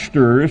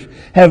pastors,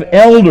 have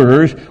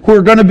elders who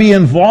are going to be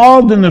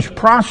involved in this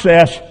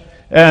process.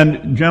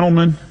 And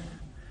gentlemen,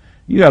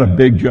 you got a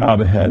big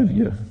job ahead of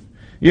you.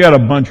 You got a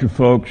bunch of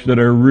folks that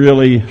are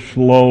really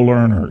slow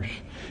learners.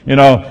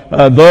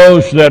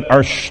 Those that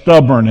are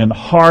stubborn and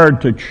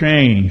hard to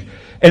change.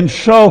 And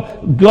so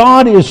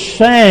God is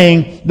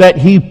saying that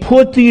He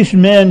put these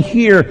men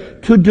here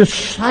to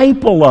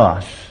disciple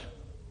us,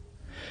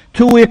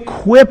 to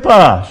equip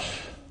us,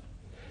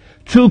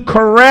 to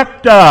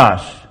correct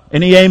us.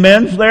 Any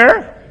amens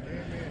there?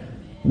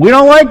 We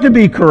don't like to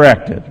be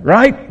corrected,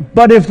 right?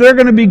 But if they're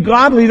going to be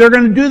godly, they're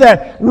going to do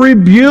that.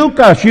 Rebuke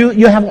us.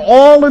 You have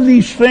all of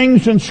these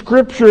things in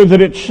Scripture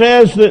that it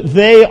says that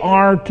they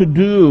are to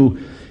do.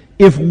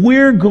 If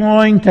we're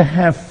going to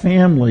have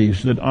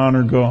families that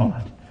honor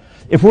God,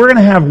 if we're going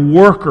to have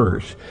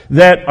workers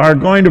that are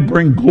going to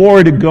bring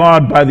glory to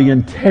God by the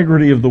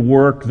integrity of the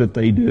work that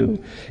they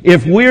do,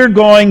 if we're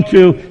going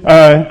to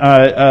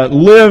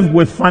live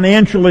with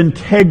financial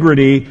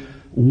integrity,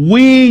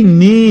 we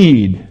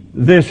need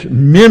this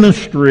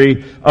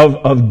ministry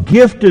of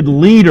gifted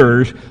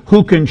leaders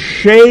who can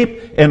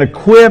shape and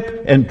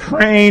equip and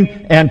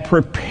train and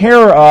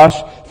prepare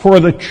us for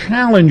the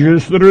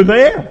challenges that are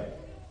there.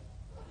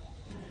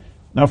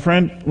 Now,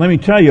 friend, let me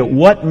tell you,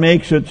 what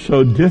makes it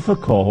so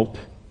difficult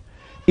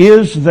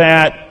is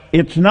that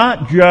that's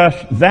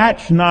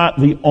not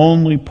the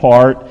only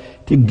part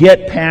to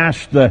get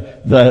past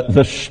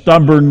the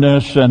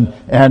stubbornness and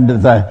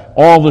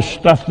all the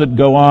stuff that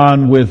go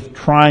on with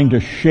trying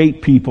to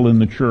shape people in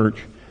the church.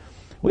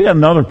 We got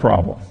another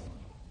problem.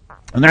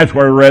 And that's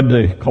where I read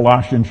the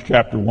Colossians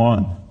chapter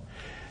 1.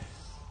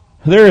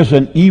 There is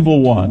an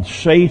evil one,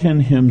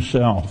 Satan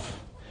himself,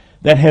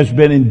 that has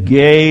been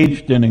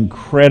engaged in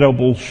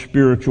incredible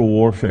spiritual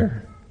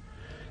warfare.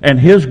 And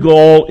his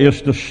goal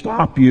is to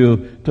stop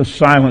you, to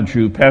silence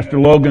you. Pastor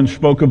Logan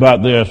spoke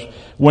about this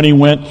when he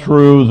went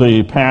through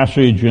the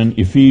passage in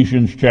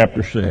Ephesians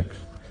chapter 6.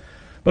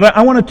 But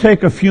I want to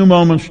take a few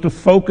moments to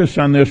focus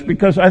on this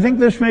because I think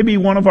this may be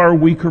one of our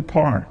weaker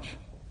parts.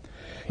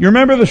 You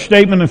remember the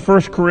statement in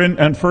 1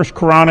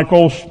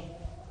 Chronicles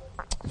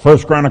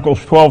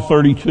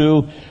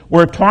 12:32,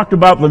 where it talked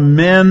about the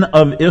men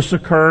of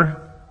Issachar?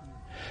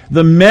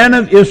 The men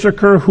of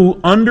Issachar who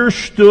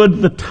understood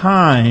the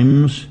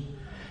times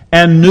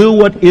and knew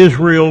what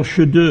Israel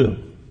should do.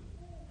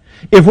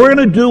 If we're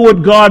going to do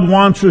what God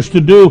wants us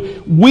to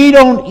do, we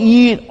don't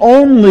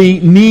only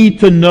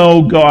need to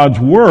know God's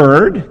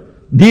Word,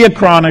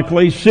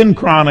 diachronically,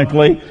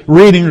 synchronically,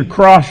 reading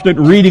across it,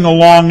 reading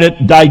along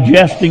it,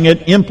 digesting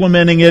it,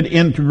 implementing it,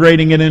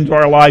 integrating it into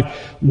our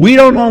life. We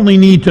don't only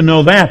need to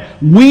know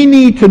that. We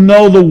need to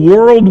know the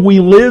world we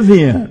live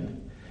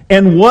in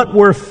and what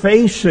we're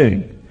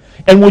facing.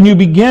 And when you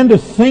begin to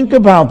think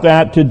about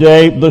that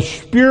today, the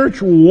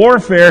spiritual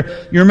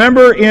warfare, you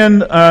remember in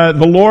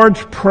the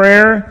Lord's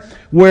Prayer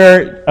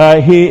where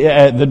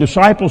the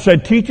disciples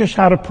said, teach us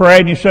how to pray.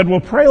 And he said,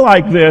 well, pray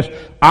like this,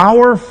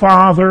 Our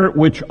Father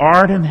which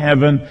art in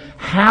heaven,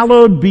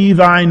 hallowed be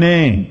thy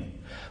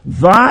name.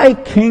 Thy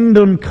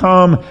kingdom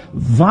come,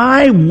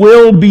 thy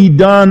will be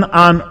done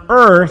on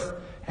earth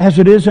as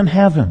it is in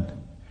heaven.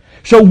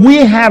 So we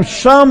have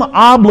some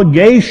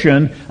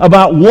obligation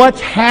about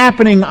what's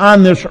happening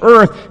on this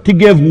earth to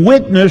give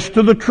witness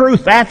to the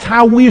truth. That's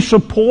how we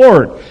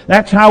support.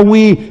 That's how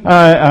we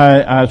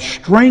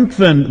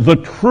strengthen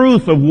the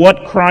truth of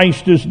what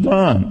Christ has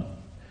done.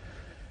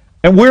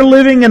 And we're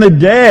living in a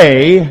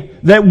day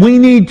that we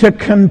need to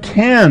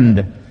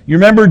contend. You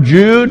remember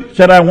Jude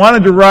said, I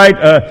wanted to write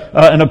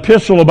an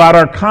epistle about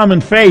our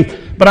common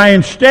faith, but I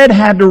instead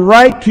had to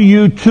write to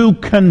you to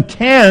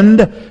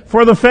contend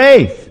for the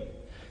faith.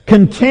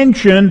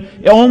 Contention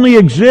only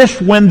exists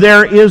when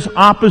there is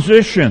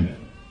opposition.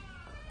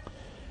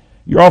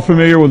 You're all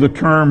familiar with the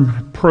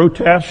term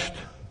protest,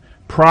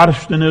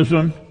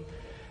 Protestantism.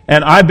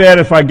 And I bet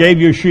if I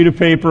gave you a sheet of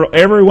paper,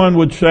 everyone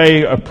would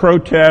say a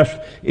protest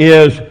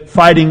is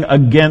fighting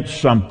against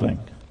something.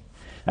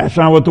 That's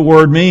not what the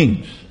word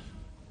means.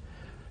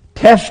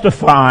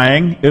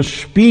 Testifying is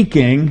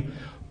speaking.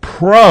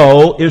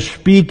 Pro is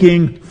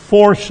speaking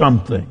for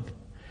something.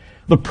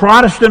 The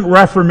Protestant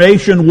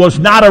Reformation was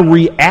not a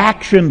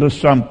reaction to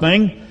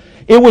something.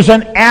 It was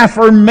an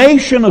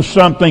affirmation of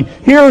something.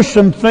 Here are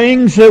some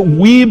things that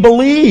we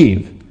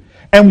believe.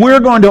 And we're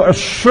going to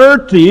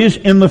assert these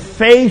in the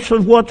face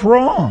of what's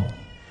wrong.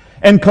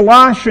 And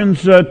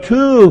Colossians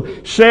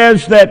 2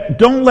 says that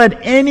don't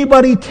let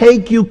anybody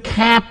take you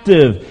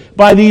captive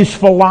by these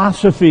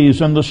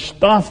philosophies and the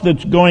stuff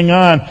that's going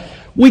on.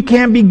 We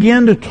can't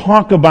begin to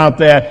talk about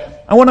that.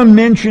 I want to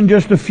mention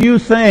just a few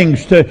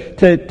things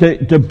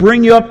to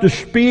bring you up to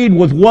speed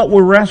with what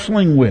we're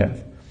wrestling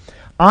with.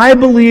 I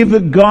believe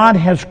that God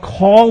has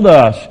called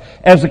us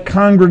as a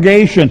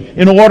congregation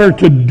in order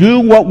to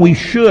do what we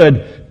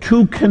should,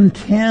 to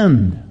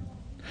contend,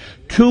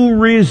 to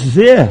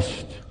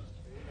resist.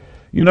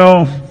 You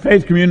know,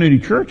 Faith Community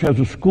Church has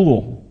a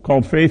school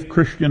called Faith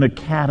Christian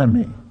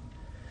Academy.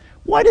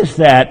 Why does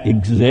that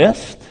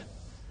exist?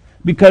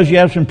 Because you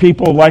have some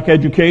people who like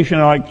education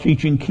and like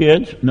teaching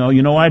kids? No,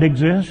 you know why it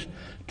exists?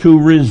 To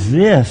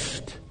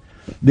resist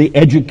the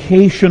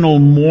educational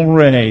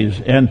mores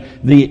and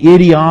the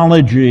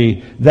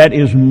ideology that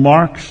is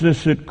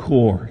Marxist at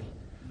core.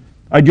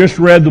 I just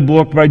read the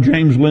book by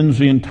James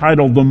Lindsay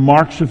entitled The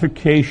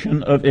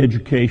Marxification of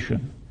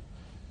Education.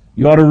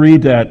 You ought to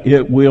read that.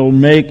 It will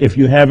make, if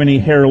you have any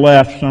hair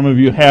left, some of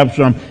you have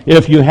some,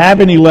 if you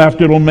have any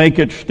left, it'll make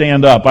it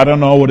stand up. I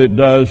don't know what it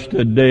does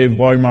to Dave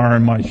Weimar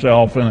and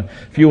myself and a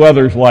few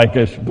others like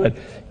us, but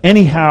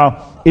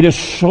anyhow, it is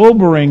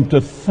sobering to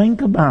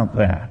think about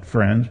that,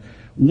 friends.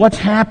 What's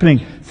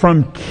happening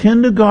from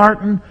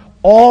kindergarten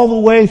all the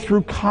way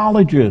through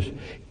colleges.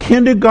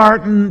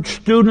 Kindergarten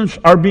students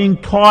are being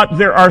taught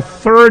there are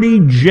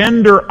 30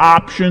 gender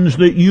options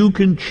that you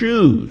can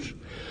choose.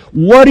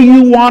 What do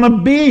you want to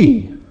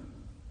be?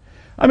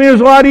 I mean, it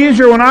was a lot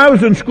easier when I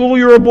was in school.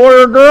 You were a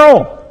boy or a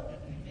girl.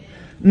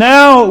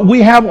 Now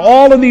we have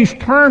all of these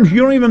terms.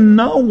 You don't even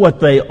know what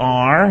they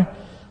are.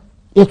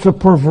 It's a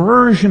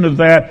perversion of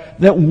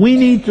that we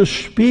need to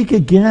speak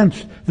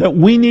against, that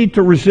we need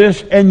to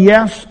resist. And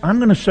yes, I'm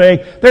going to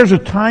say there's a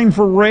time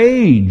for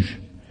rage.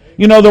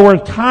 You know, there were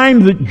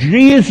times that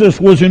Jesus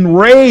was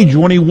enraged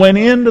when he went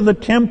into the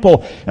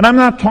temple. And I'm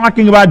not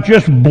talking about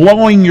just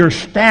blowing your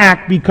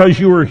stack because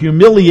you were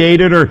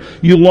humiliated or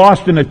you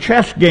lost in a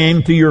chess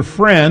game to your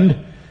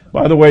friend.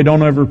 By the way,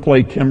 don't ever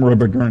play Tim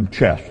Ribbiger in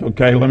chess,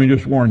 okay? Let me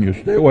just warn you,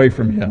 stay away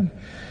from him.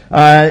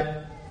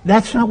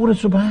 That's not what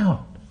it's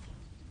about.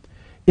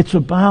 It's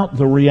about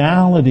the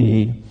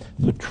reality,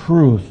 the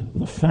truth,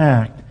 the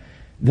fact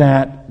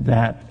that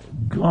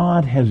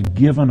God has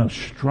given a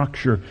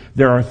structure.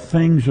 There are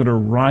things that are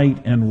right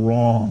and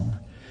wrong.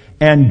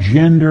 And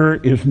gender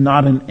is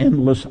not an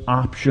endless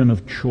option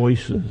of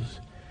choices.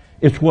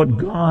 It's what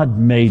God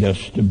made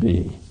us to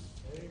be.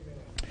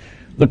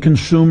 The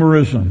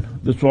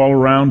consumerism that's all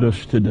around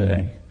us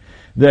today,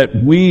 that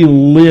we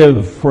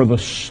live for the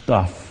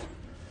stuff.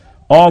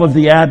 All of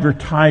the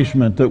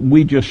advertisement that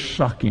we just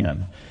suck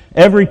in.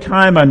 Every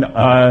time an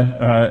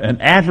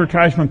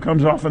advertisement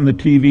comes off on the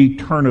TV,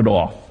 turn it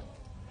off.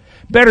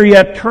 Better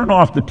yet, turn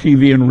off the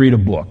TV and read a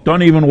book.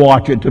 Don't even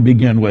watch it to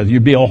begin with.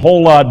 You'd be a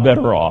whole lot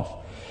better off.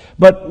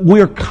 But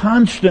we're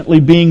constantly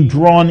being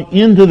drawn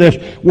into this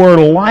where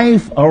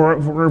life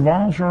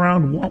revolves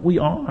around what we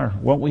are,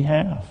 what we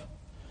have.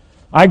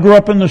 I grew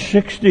up in the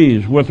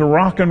 60s with the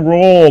rock and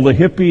roll, the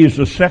hippies,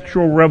 the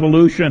sexual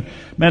revolution.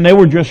 Man, they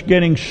were just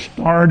getting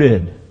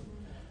started.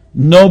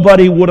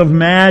 Nobody would have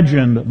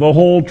imagined the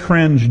whole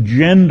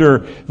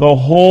transgender, the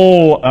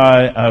whole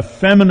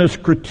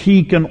feminist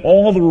critique and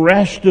all the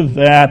rest of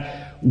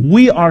that.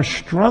 We are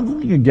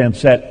struggling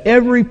against that.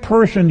 Every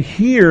person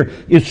here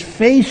is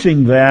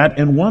facing that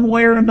in one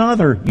way or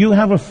another. You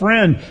have a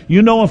friend,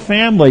 you know a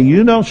family,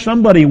 you know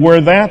somebody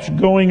where that's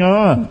going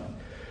on.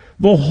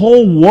 The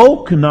whole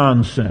woke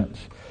nonsense.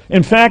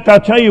 In fact, I'll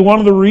tell you, one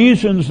of the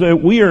reasons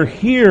that we are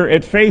here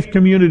at Faith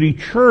Community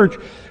Church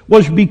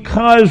was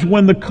because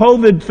when the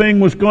COVID thing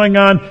was going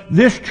on,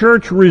 this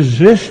church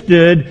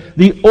resisted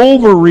the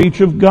overreach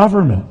of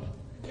government.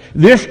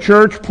 This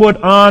church put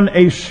on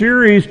a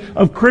series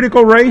of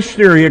critical race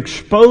theory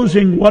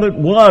exposing what it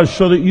was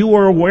so that you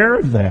were aware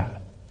of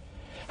that.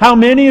 How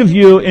many of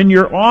you in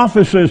your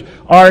offices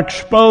are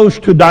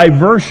exposed to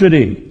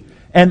diversity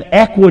and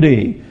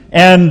equity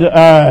and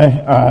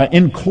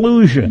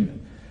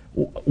inclusion?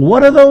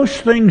 What do those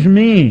things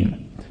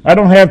mean? I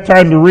don't have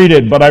time to read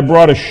it, but I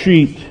brought a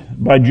sheet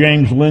by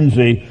James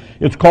Lindsay.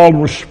 It's called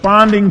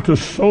Responding to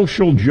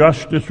Social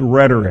Justice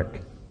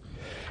Rhetoric.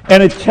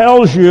 And it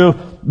tells you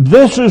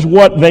this is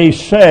what they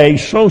say,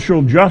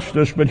 social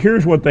justice, but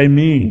here's what they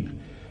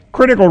mean.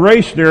 Critical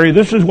race theory,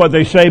 this is what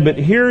they say, but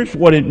here's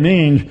what it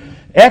means.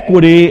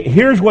 Equity,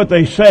 here's what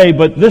they say,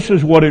 but this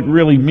is what it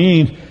really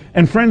means.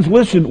 And friends,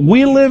 listen,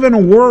 we live in a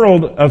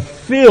world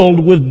filled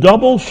with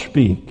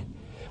doublespeak.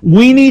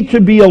 We need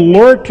to be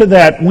alert to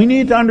that. We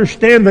need to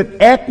understand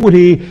that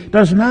equity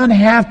does not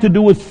have to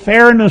do with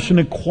fairness and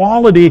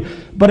equality,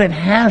 but it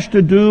has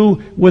to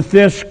do with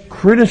this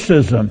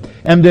criticism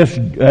and this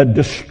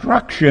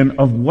destruction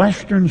of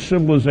Western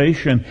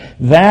civilization.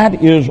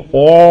 That is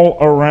all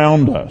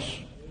around us.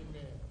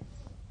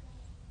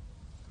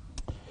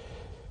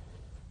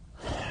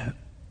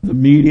 The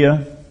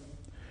media,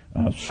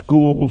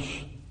 schools,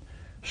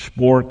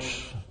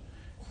 sports,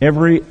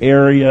 every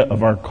area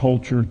of our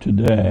culture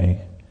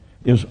today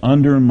is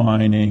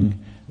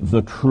undermining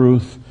the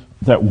truth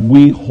that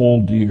we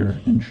hold dear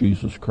in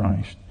Jesus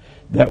Christ,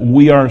 that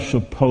we are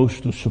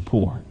supposed to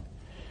support.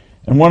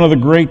 And one of the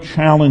great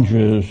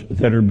challenges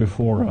that are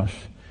before us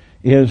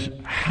is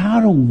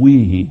how do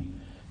we,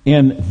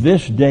 in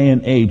this day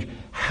and age,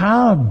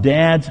 how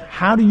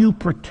do you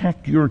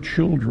protect your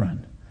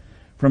children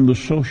from the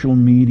social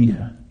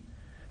media?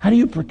 How do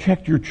you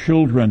protect your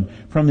children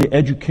from the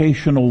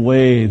educational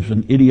waves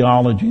and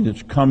ideology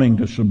that's coming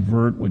to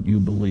subvert what you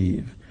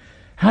believe?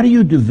 How do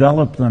you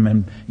develop them?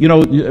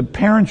 And,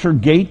 parents are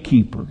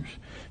gatekeepers.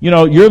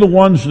 You're the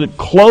ones that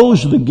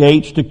close the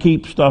gates to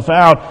keep stuff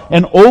out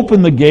and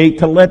open the gate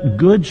to let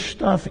good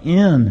stuff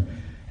in.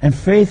 And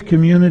Faith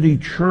Community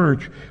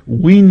Church,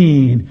 we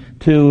need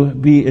to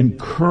be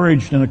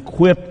encouraged and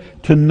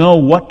equipped to know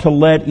what to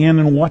let in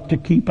and what to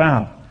keep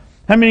out.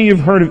 How many of you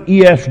have heard of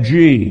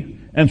ESG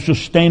and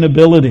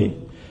sustainability?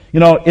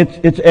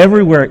 It's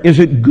everywhere. Is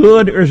it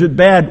good or is it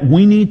bad?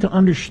 We need to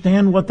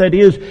understand what that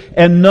is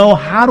and know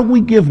how do we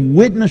give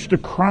witness to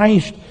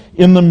Christ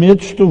in the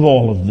midst of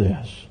all of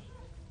this.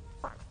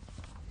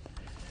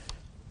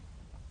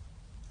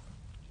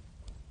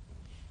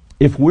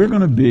 If we're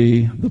going to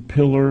be the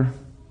pillar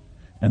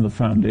and the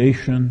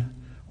foundation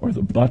or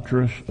the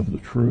buttress of the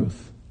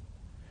truth,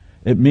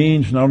 it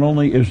means not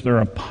only is there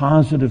a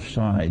positive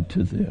side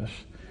to this,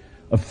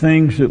 of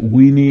things that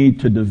we need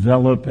to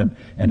develop and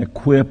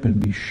equip and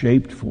be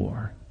shaped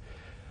for.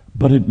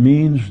 But it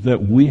means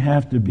that we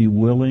have to be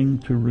willing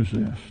to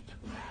resist.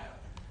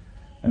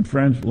 And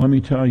friends, let me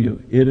tell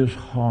you, it is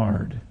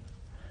hard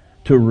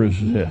to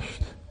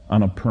resist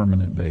on a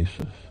permanent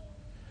basis.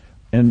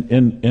 In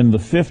the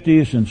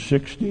 50s and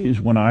 60s,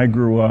 when I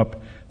grew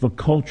up, the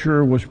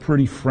culture was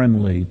pretty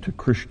friendly to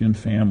Christian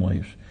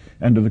families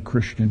and to the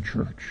Christian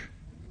church.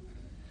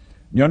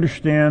 You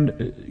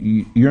understand,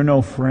 you're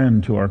no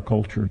friend to our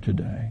culture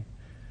today.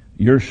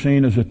 You're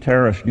seen as a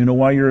terrorist. You know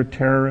why you're a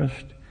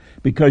terrorist?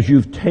 Because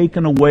you've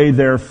taken away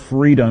their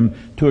freedom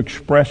to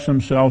express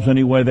themselves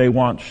any way they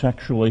want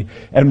sexually.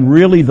 And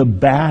really the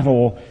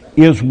battle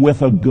is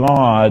with a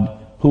God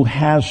who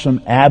has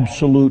some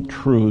absolute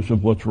truths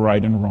of what's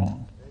right and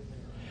wrong.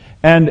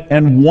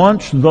 And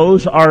once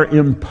those are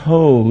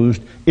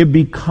imposed, it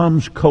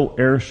becomes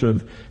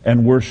coercive,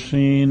 and we're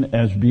seen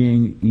as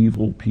being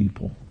evil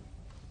people.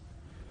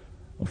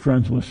 Well,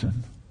 friends,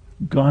 listen.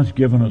 God's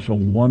given us a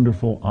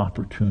wonderful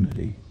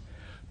opportunity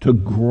to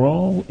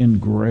grow in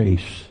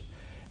grace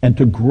and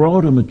to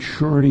grow to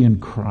maturity in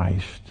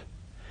Christ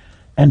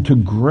and to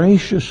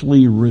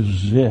graciously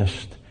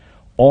resist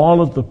all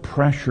of the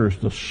pressures,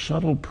 the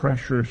subtle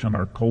pressures in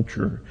our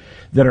culture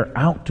that are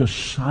out to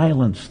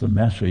silence the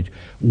message.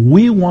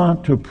 We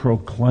want to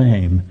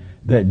proclaim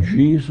that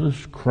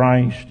Jesus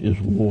Christ is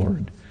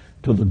Lord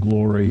to the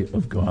glory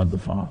of God the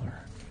Father.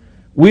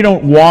 We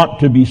don't want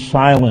to be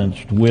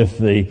silenced with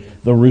the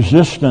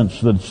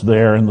resistance that's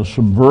there and the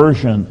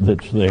subversion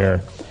that's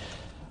there.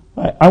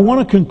 I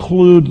want to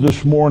conclude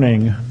this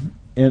morning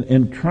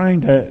in trying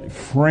to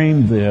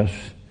frame this,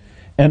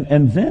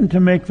 and then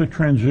to make the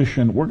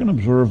transition. We're going to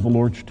observe the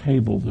Lord's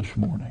table this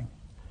morning.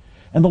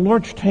 And the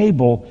Lord's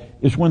table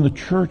is when the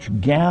church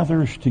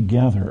gathers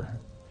together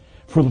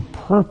for the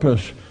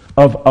purpose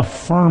of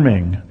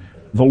affirming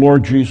the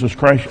Lord Jesus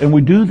Christ. And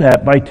we do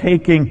that by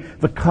taking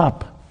the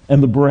cup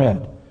and the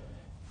bread.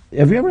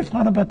 Have you ever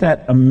thought about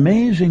that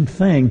amazing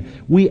thing?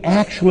 We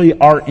actually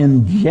are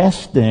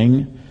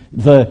ingesting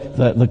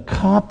the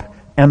cup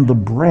and the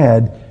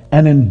bread,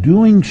 and in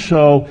doing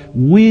so,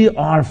 we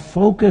are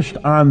focused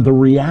on the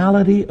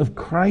reality of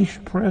Christ's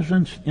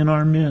presence in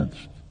our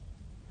midst.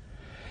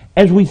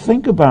 As we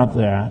think about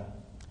that,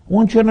 I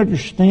want you to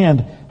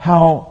understand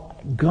how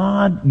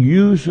God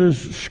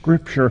uses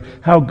Scripture,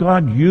 how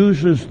God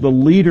uses the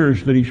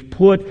leaders that He's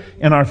put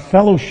in our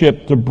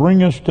fellowship to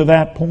bring us to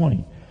that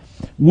point.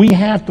 We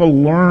have to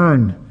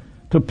learn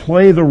to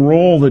play the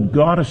role that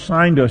God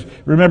assigned us.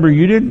 Remember,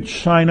 you didn't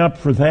sign up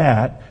for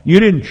that. You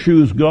didn't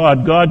choose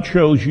God. God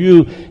chose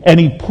you, and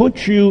He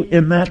put you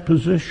in that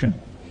position.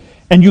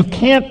 And you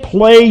can't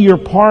play your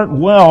part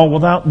well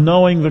without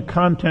knowing the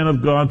content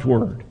of God's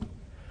Word.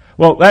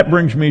 Well, that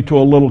brings me to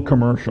a little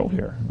commercial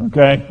here,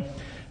 okay?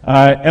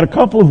 In a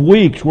couple of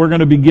weeks, we're going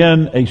to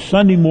begin a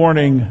Sunday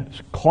morning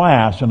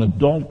class, an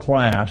adult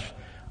class,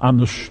 on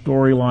the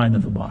storyline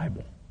of the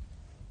Bible.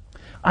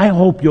 I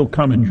hope you'll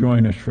come and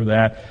join us for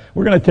that.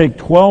 We're going to take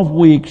 12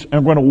 weeks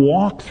and we're going to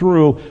walk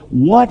through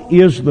what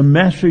is the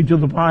message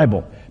of the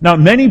Bible. Now,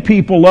 many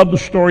people love the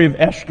story of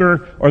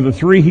Esther or the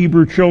 3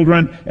 Hebrew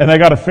children, and they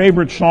got a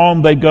favorite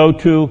psalm they go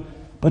to,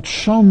 but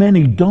so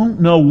many don't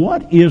know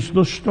what is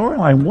the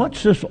storyline.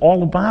 What's this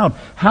all about?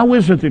 How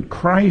is it that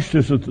Christ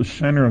is at the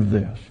center of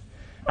this?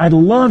 I'd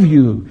love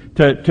you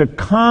to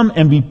come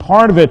and be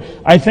part of it.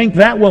 I think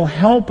that will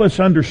help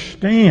us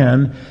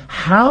understand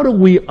how do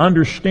we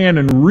understand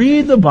and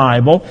read the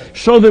Bible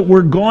so that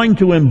we're going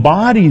to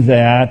embody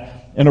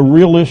that in a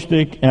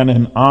realistic and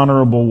an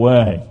honorable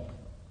way.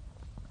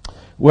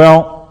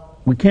 Well,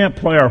 we can't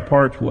play our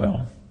parts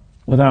well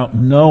without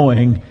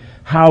knowing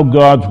how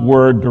God's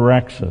Word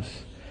directs us.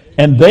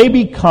 And they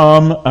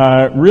become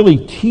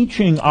really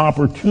teaching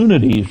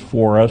opportunities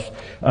for us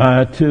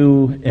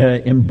to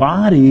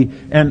embody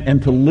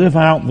and to live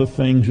out the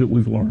things that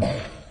we've learned.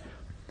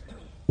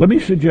 Let me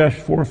suggest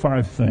 4 or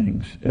 5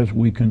 things as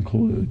we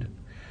conclude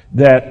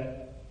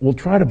that will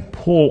try to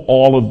pull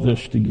all of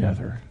this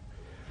together.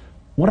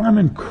 What I'm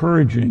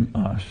encouraging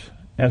us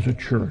as a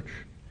church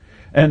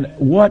and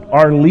what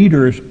our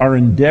leaders are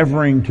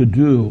endeavoring to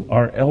do,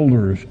 our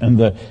elders, and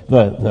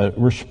the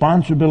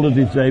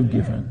responsibilities they've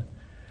given,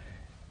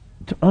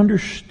 to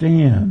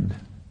understand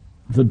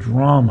the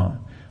drama,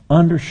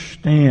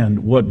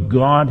 understand what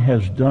God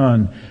has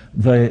done,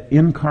 the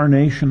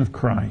incarnation of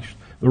Christ,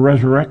 the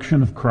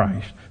resurrection of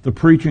Christ, the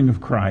preaching of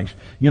Christ,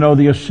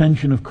 the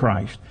ascension of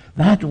Christ.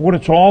 That's what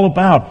it's all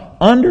about.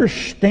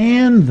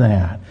 Understand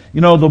that.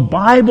 The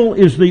Bible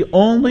is the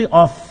only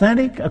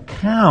authentic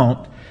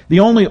account,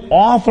 the only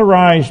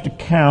authorized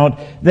account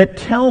that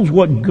tells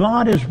what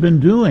God has been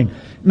doing.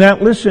 Now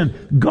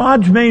listen,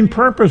 God's main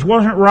purpose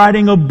wasn't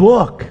writing a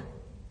book.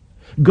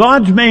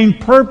 God's main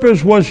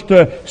purpose was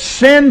to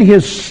send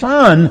His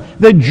Son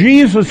that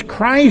Jesus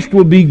Christ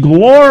would be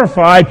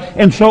glorified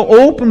and so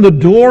open the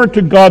door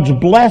to God's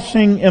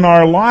blessing in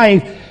our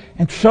life.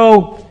 And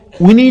so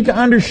we need to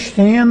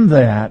understand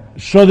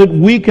that so that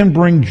we can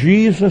bring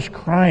Jesus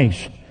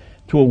Christ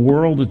to a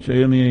world that's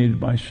alienated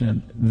by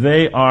sin.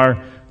 They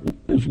are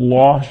as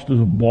lost as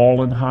a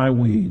ball in high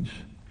weeds.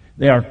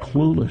 They are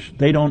clueless.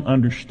 They don't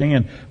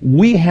understand.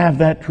 We have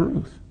that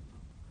truth.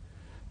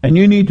 And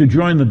you need to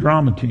join the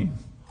drama team.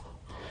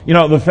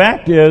 The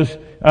fact is,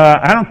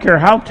 I don't care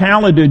how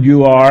talented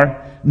you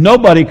are,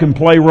 nobody can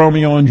play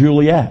Romeo and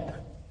Juliet.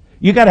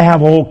 You got to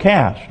have a whole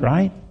cast,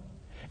 right?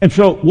 And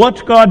so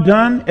what's God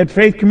done at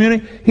Faith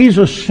Community? He's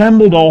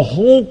assembled a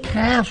whole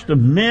cast of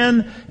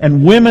men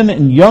and women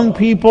and young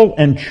people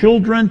and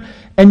children.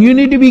 And you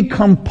need to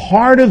become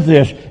part of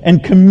this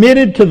and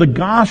committed to the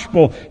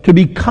gospel, to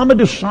become a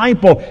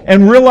disciple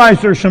and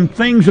realize there's some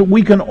things that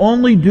we can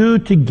only do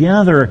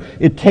together.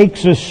 It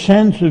takes a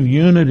sense of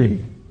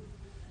unity.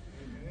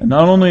 And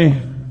not only,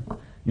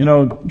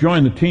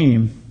 join the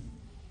team,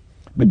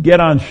 but get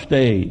on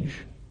stage.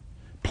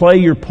 Play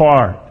your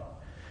part.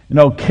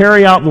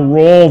 Carry out the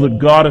role that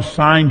God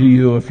assigned to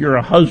you. If you're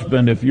a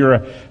husband, if you're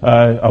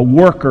a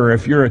worker,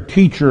 if you're a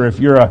teacher, if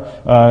you're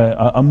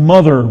a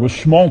mother with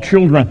small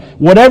children,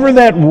 whatever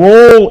that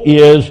role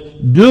is,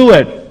 do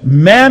it.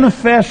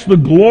 Manifest the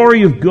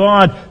glory of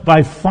God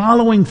by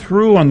following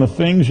through on the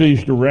things that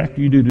He's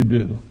directed you to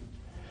do.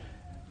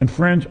 And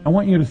friends, I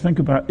want you to think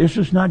about, this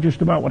is not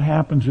just about what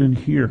happens in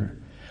here.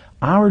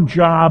 Our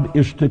job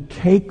is to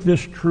take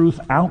this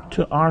truth out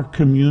to our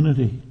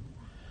community,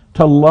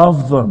 to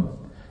love them,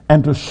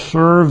 and to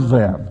serve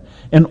them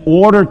in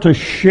order to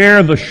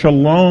share the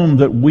shalom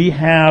that we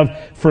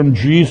have from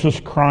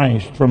Jesus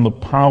Christ, from the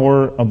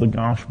power of the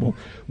gospel.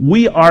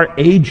 We are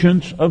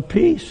agents of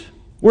peace.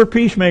 We're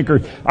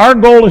peacemakers. Our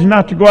goal is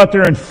not to go out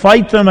there and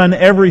fight them on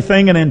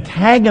everything and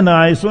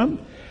antagonize them.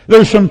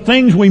 There's some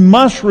things we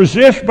must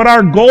resist, but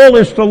our goal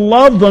is to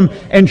love them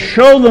and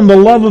show them the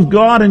love of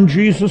God in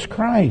Jesus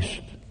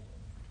Christ.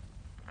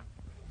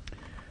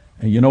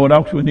 And you know what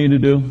else we need to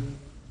do?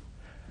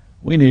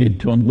 We need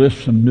to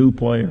enlist some new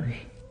players.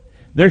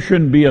 There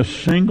shouldn't be a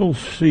single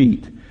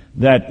seat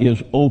that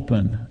is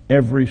open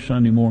every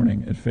Sunday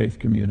morning at Faith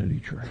Community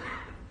Church.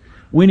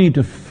 We need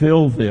to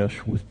fill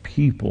this with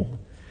people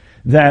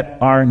that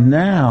are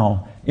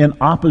now in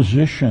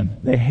opposition.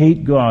 They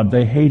hate God.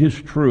 They hate His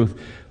truth.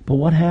 But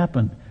what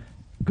happened?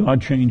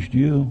 God changed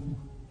you.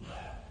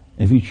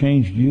 If He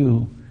changed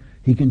you,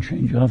 He can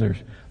change others.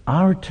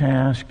 Our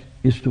task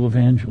is to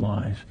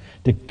evangelize,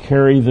 to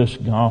carry this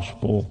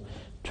gospel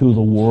to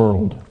the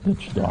world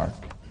that's dark.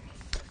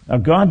 Now,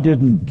 God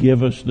didn't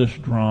give us this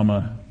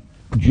drama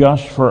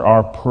just for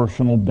our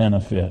personal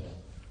benefit.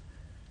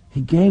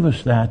 He gave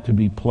us that to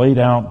be played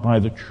out by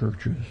the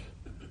churches.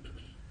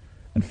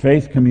 And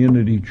Faith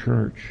Community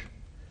Church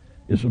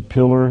is a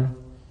pillar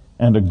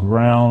and a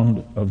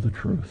ground of the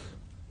truth.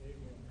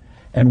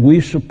 And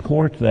we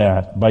support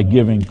that by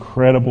giving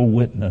credible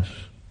witness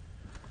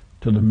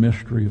to the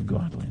mystery of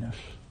godliness.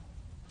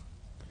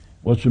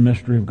 What's the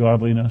mystery of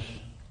godliness?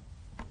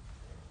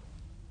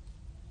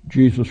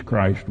 Jesus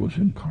Christ was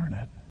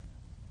incarnate.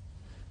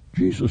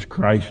 Jesus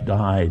Christ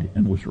died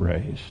and was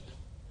raised.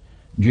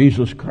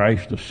 Jesus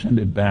Christ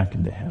ascended back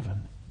into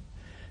heaven.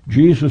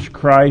 Jesus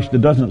Christ,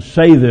 it doesn't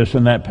say this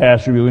in that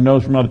passage, but we know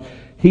from other,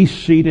 he's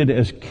seated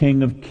as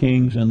King of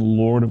Kings and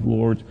Lord of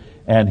Lords,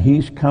 and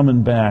he's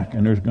coming back,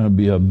 and there's going to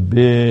be a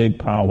big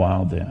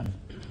powwow then.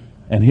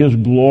 And his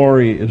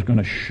glory is going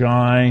to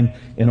shine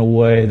in a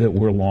way that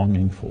we're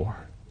longing for.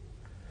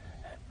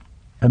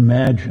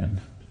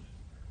 Imagine,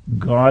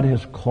 God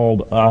has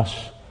called us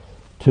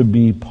to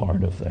be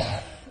part of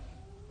that.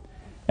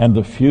 And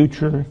the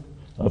future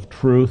of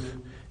truth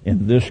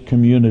in this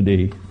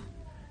community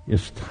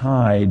is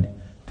tied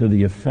to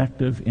the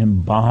effective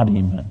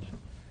embodiment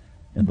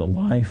in the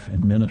life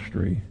and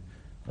ministry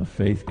of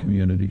Faith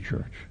Community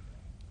Church.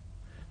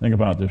 Think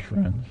about this,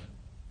 friends.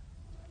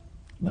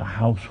 The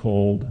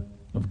household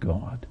of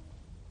God.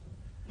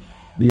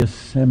 The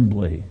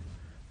assembly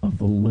of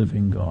the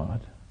living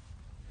God.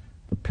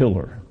 The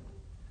pillar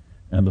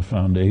and the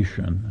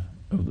foundation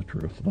of the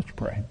truth. Let's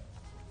pray.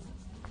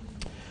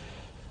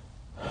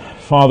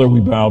 Father, we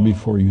bow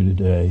before you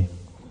today.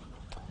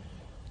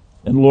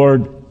 And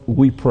Lord,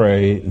 we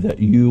pray that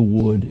you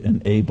would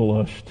enable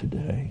us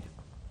today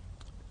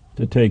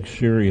to take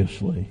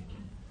seriously,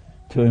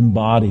 to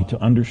embody,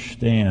 to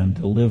understand,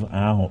 to live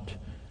out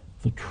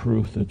the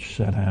truth that's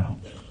set out.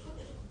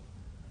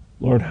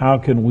 Lord, how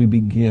can we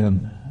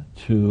begin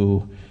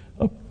to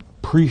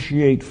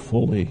appreciate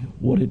fully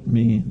what it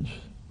means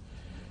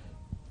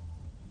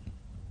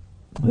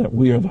that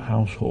we are the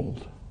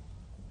household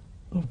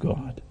of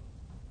God?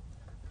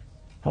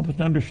 Help us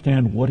to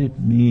understand what it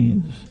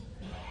means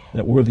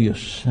that we're the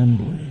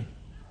assembly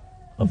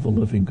of the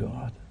living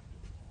God.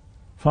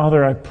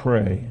 Father, I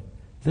pray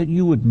that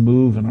you would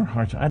move in our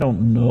hearts. I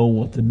don't know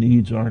what the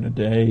needs are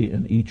today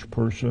in each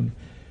person,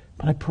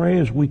 but I pray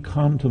as we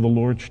come to the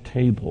Lord's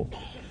table,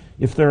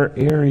 if there are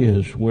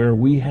areas where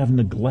we have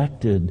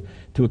neglected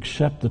to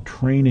accept the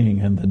training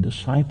and the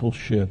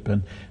discipleship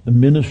and the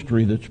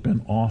ministry that's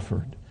been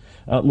offered,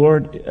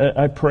 Lord,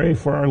 I pray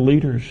for our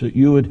leaders that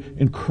you would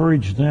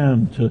encourage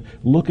them to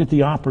look at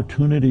the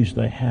opportunities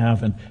they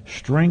have and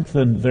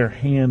strengthen their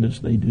hand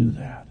as they do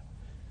that.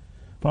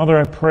 Father,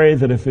 I pray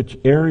that if it's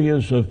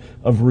areas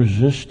of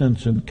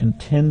resistance and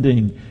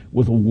contending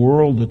with a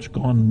world that's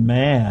gone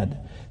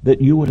mad, that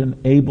you would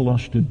enable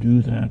us to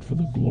do that for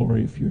the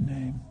glory of your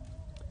name.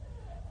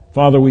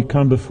 Father, we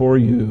come before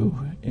you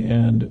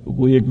and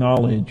we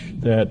acknowledge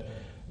that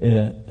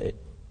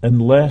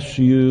unless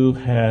you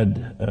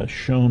had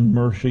shown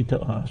mercy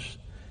to us,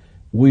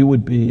 we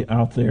would be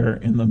out there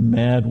in the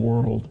mad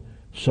world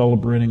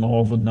celebrating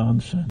all the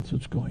nonsense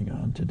that's going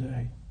on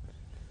today.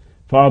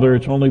 Father,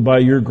 it's only by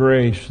your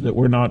grace that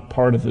we're not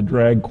part of the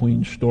drag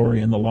queen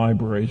story in the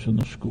libraries and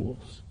the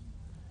schools.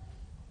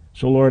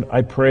 So, Lord,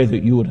 I pray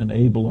that you would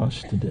enable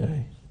us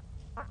today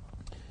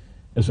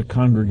as a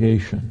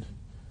congregation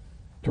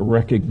to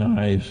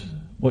recognize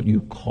what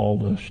you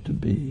called us to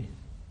be.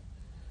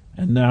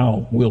 And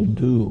now we'll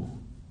do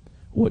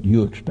what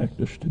you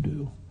expect us to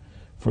do.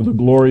 For the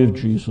glory of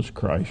Jesus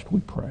Christ, we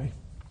pray.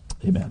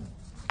 Amen.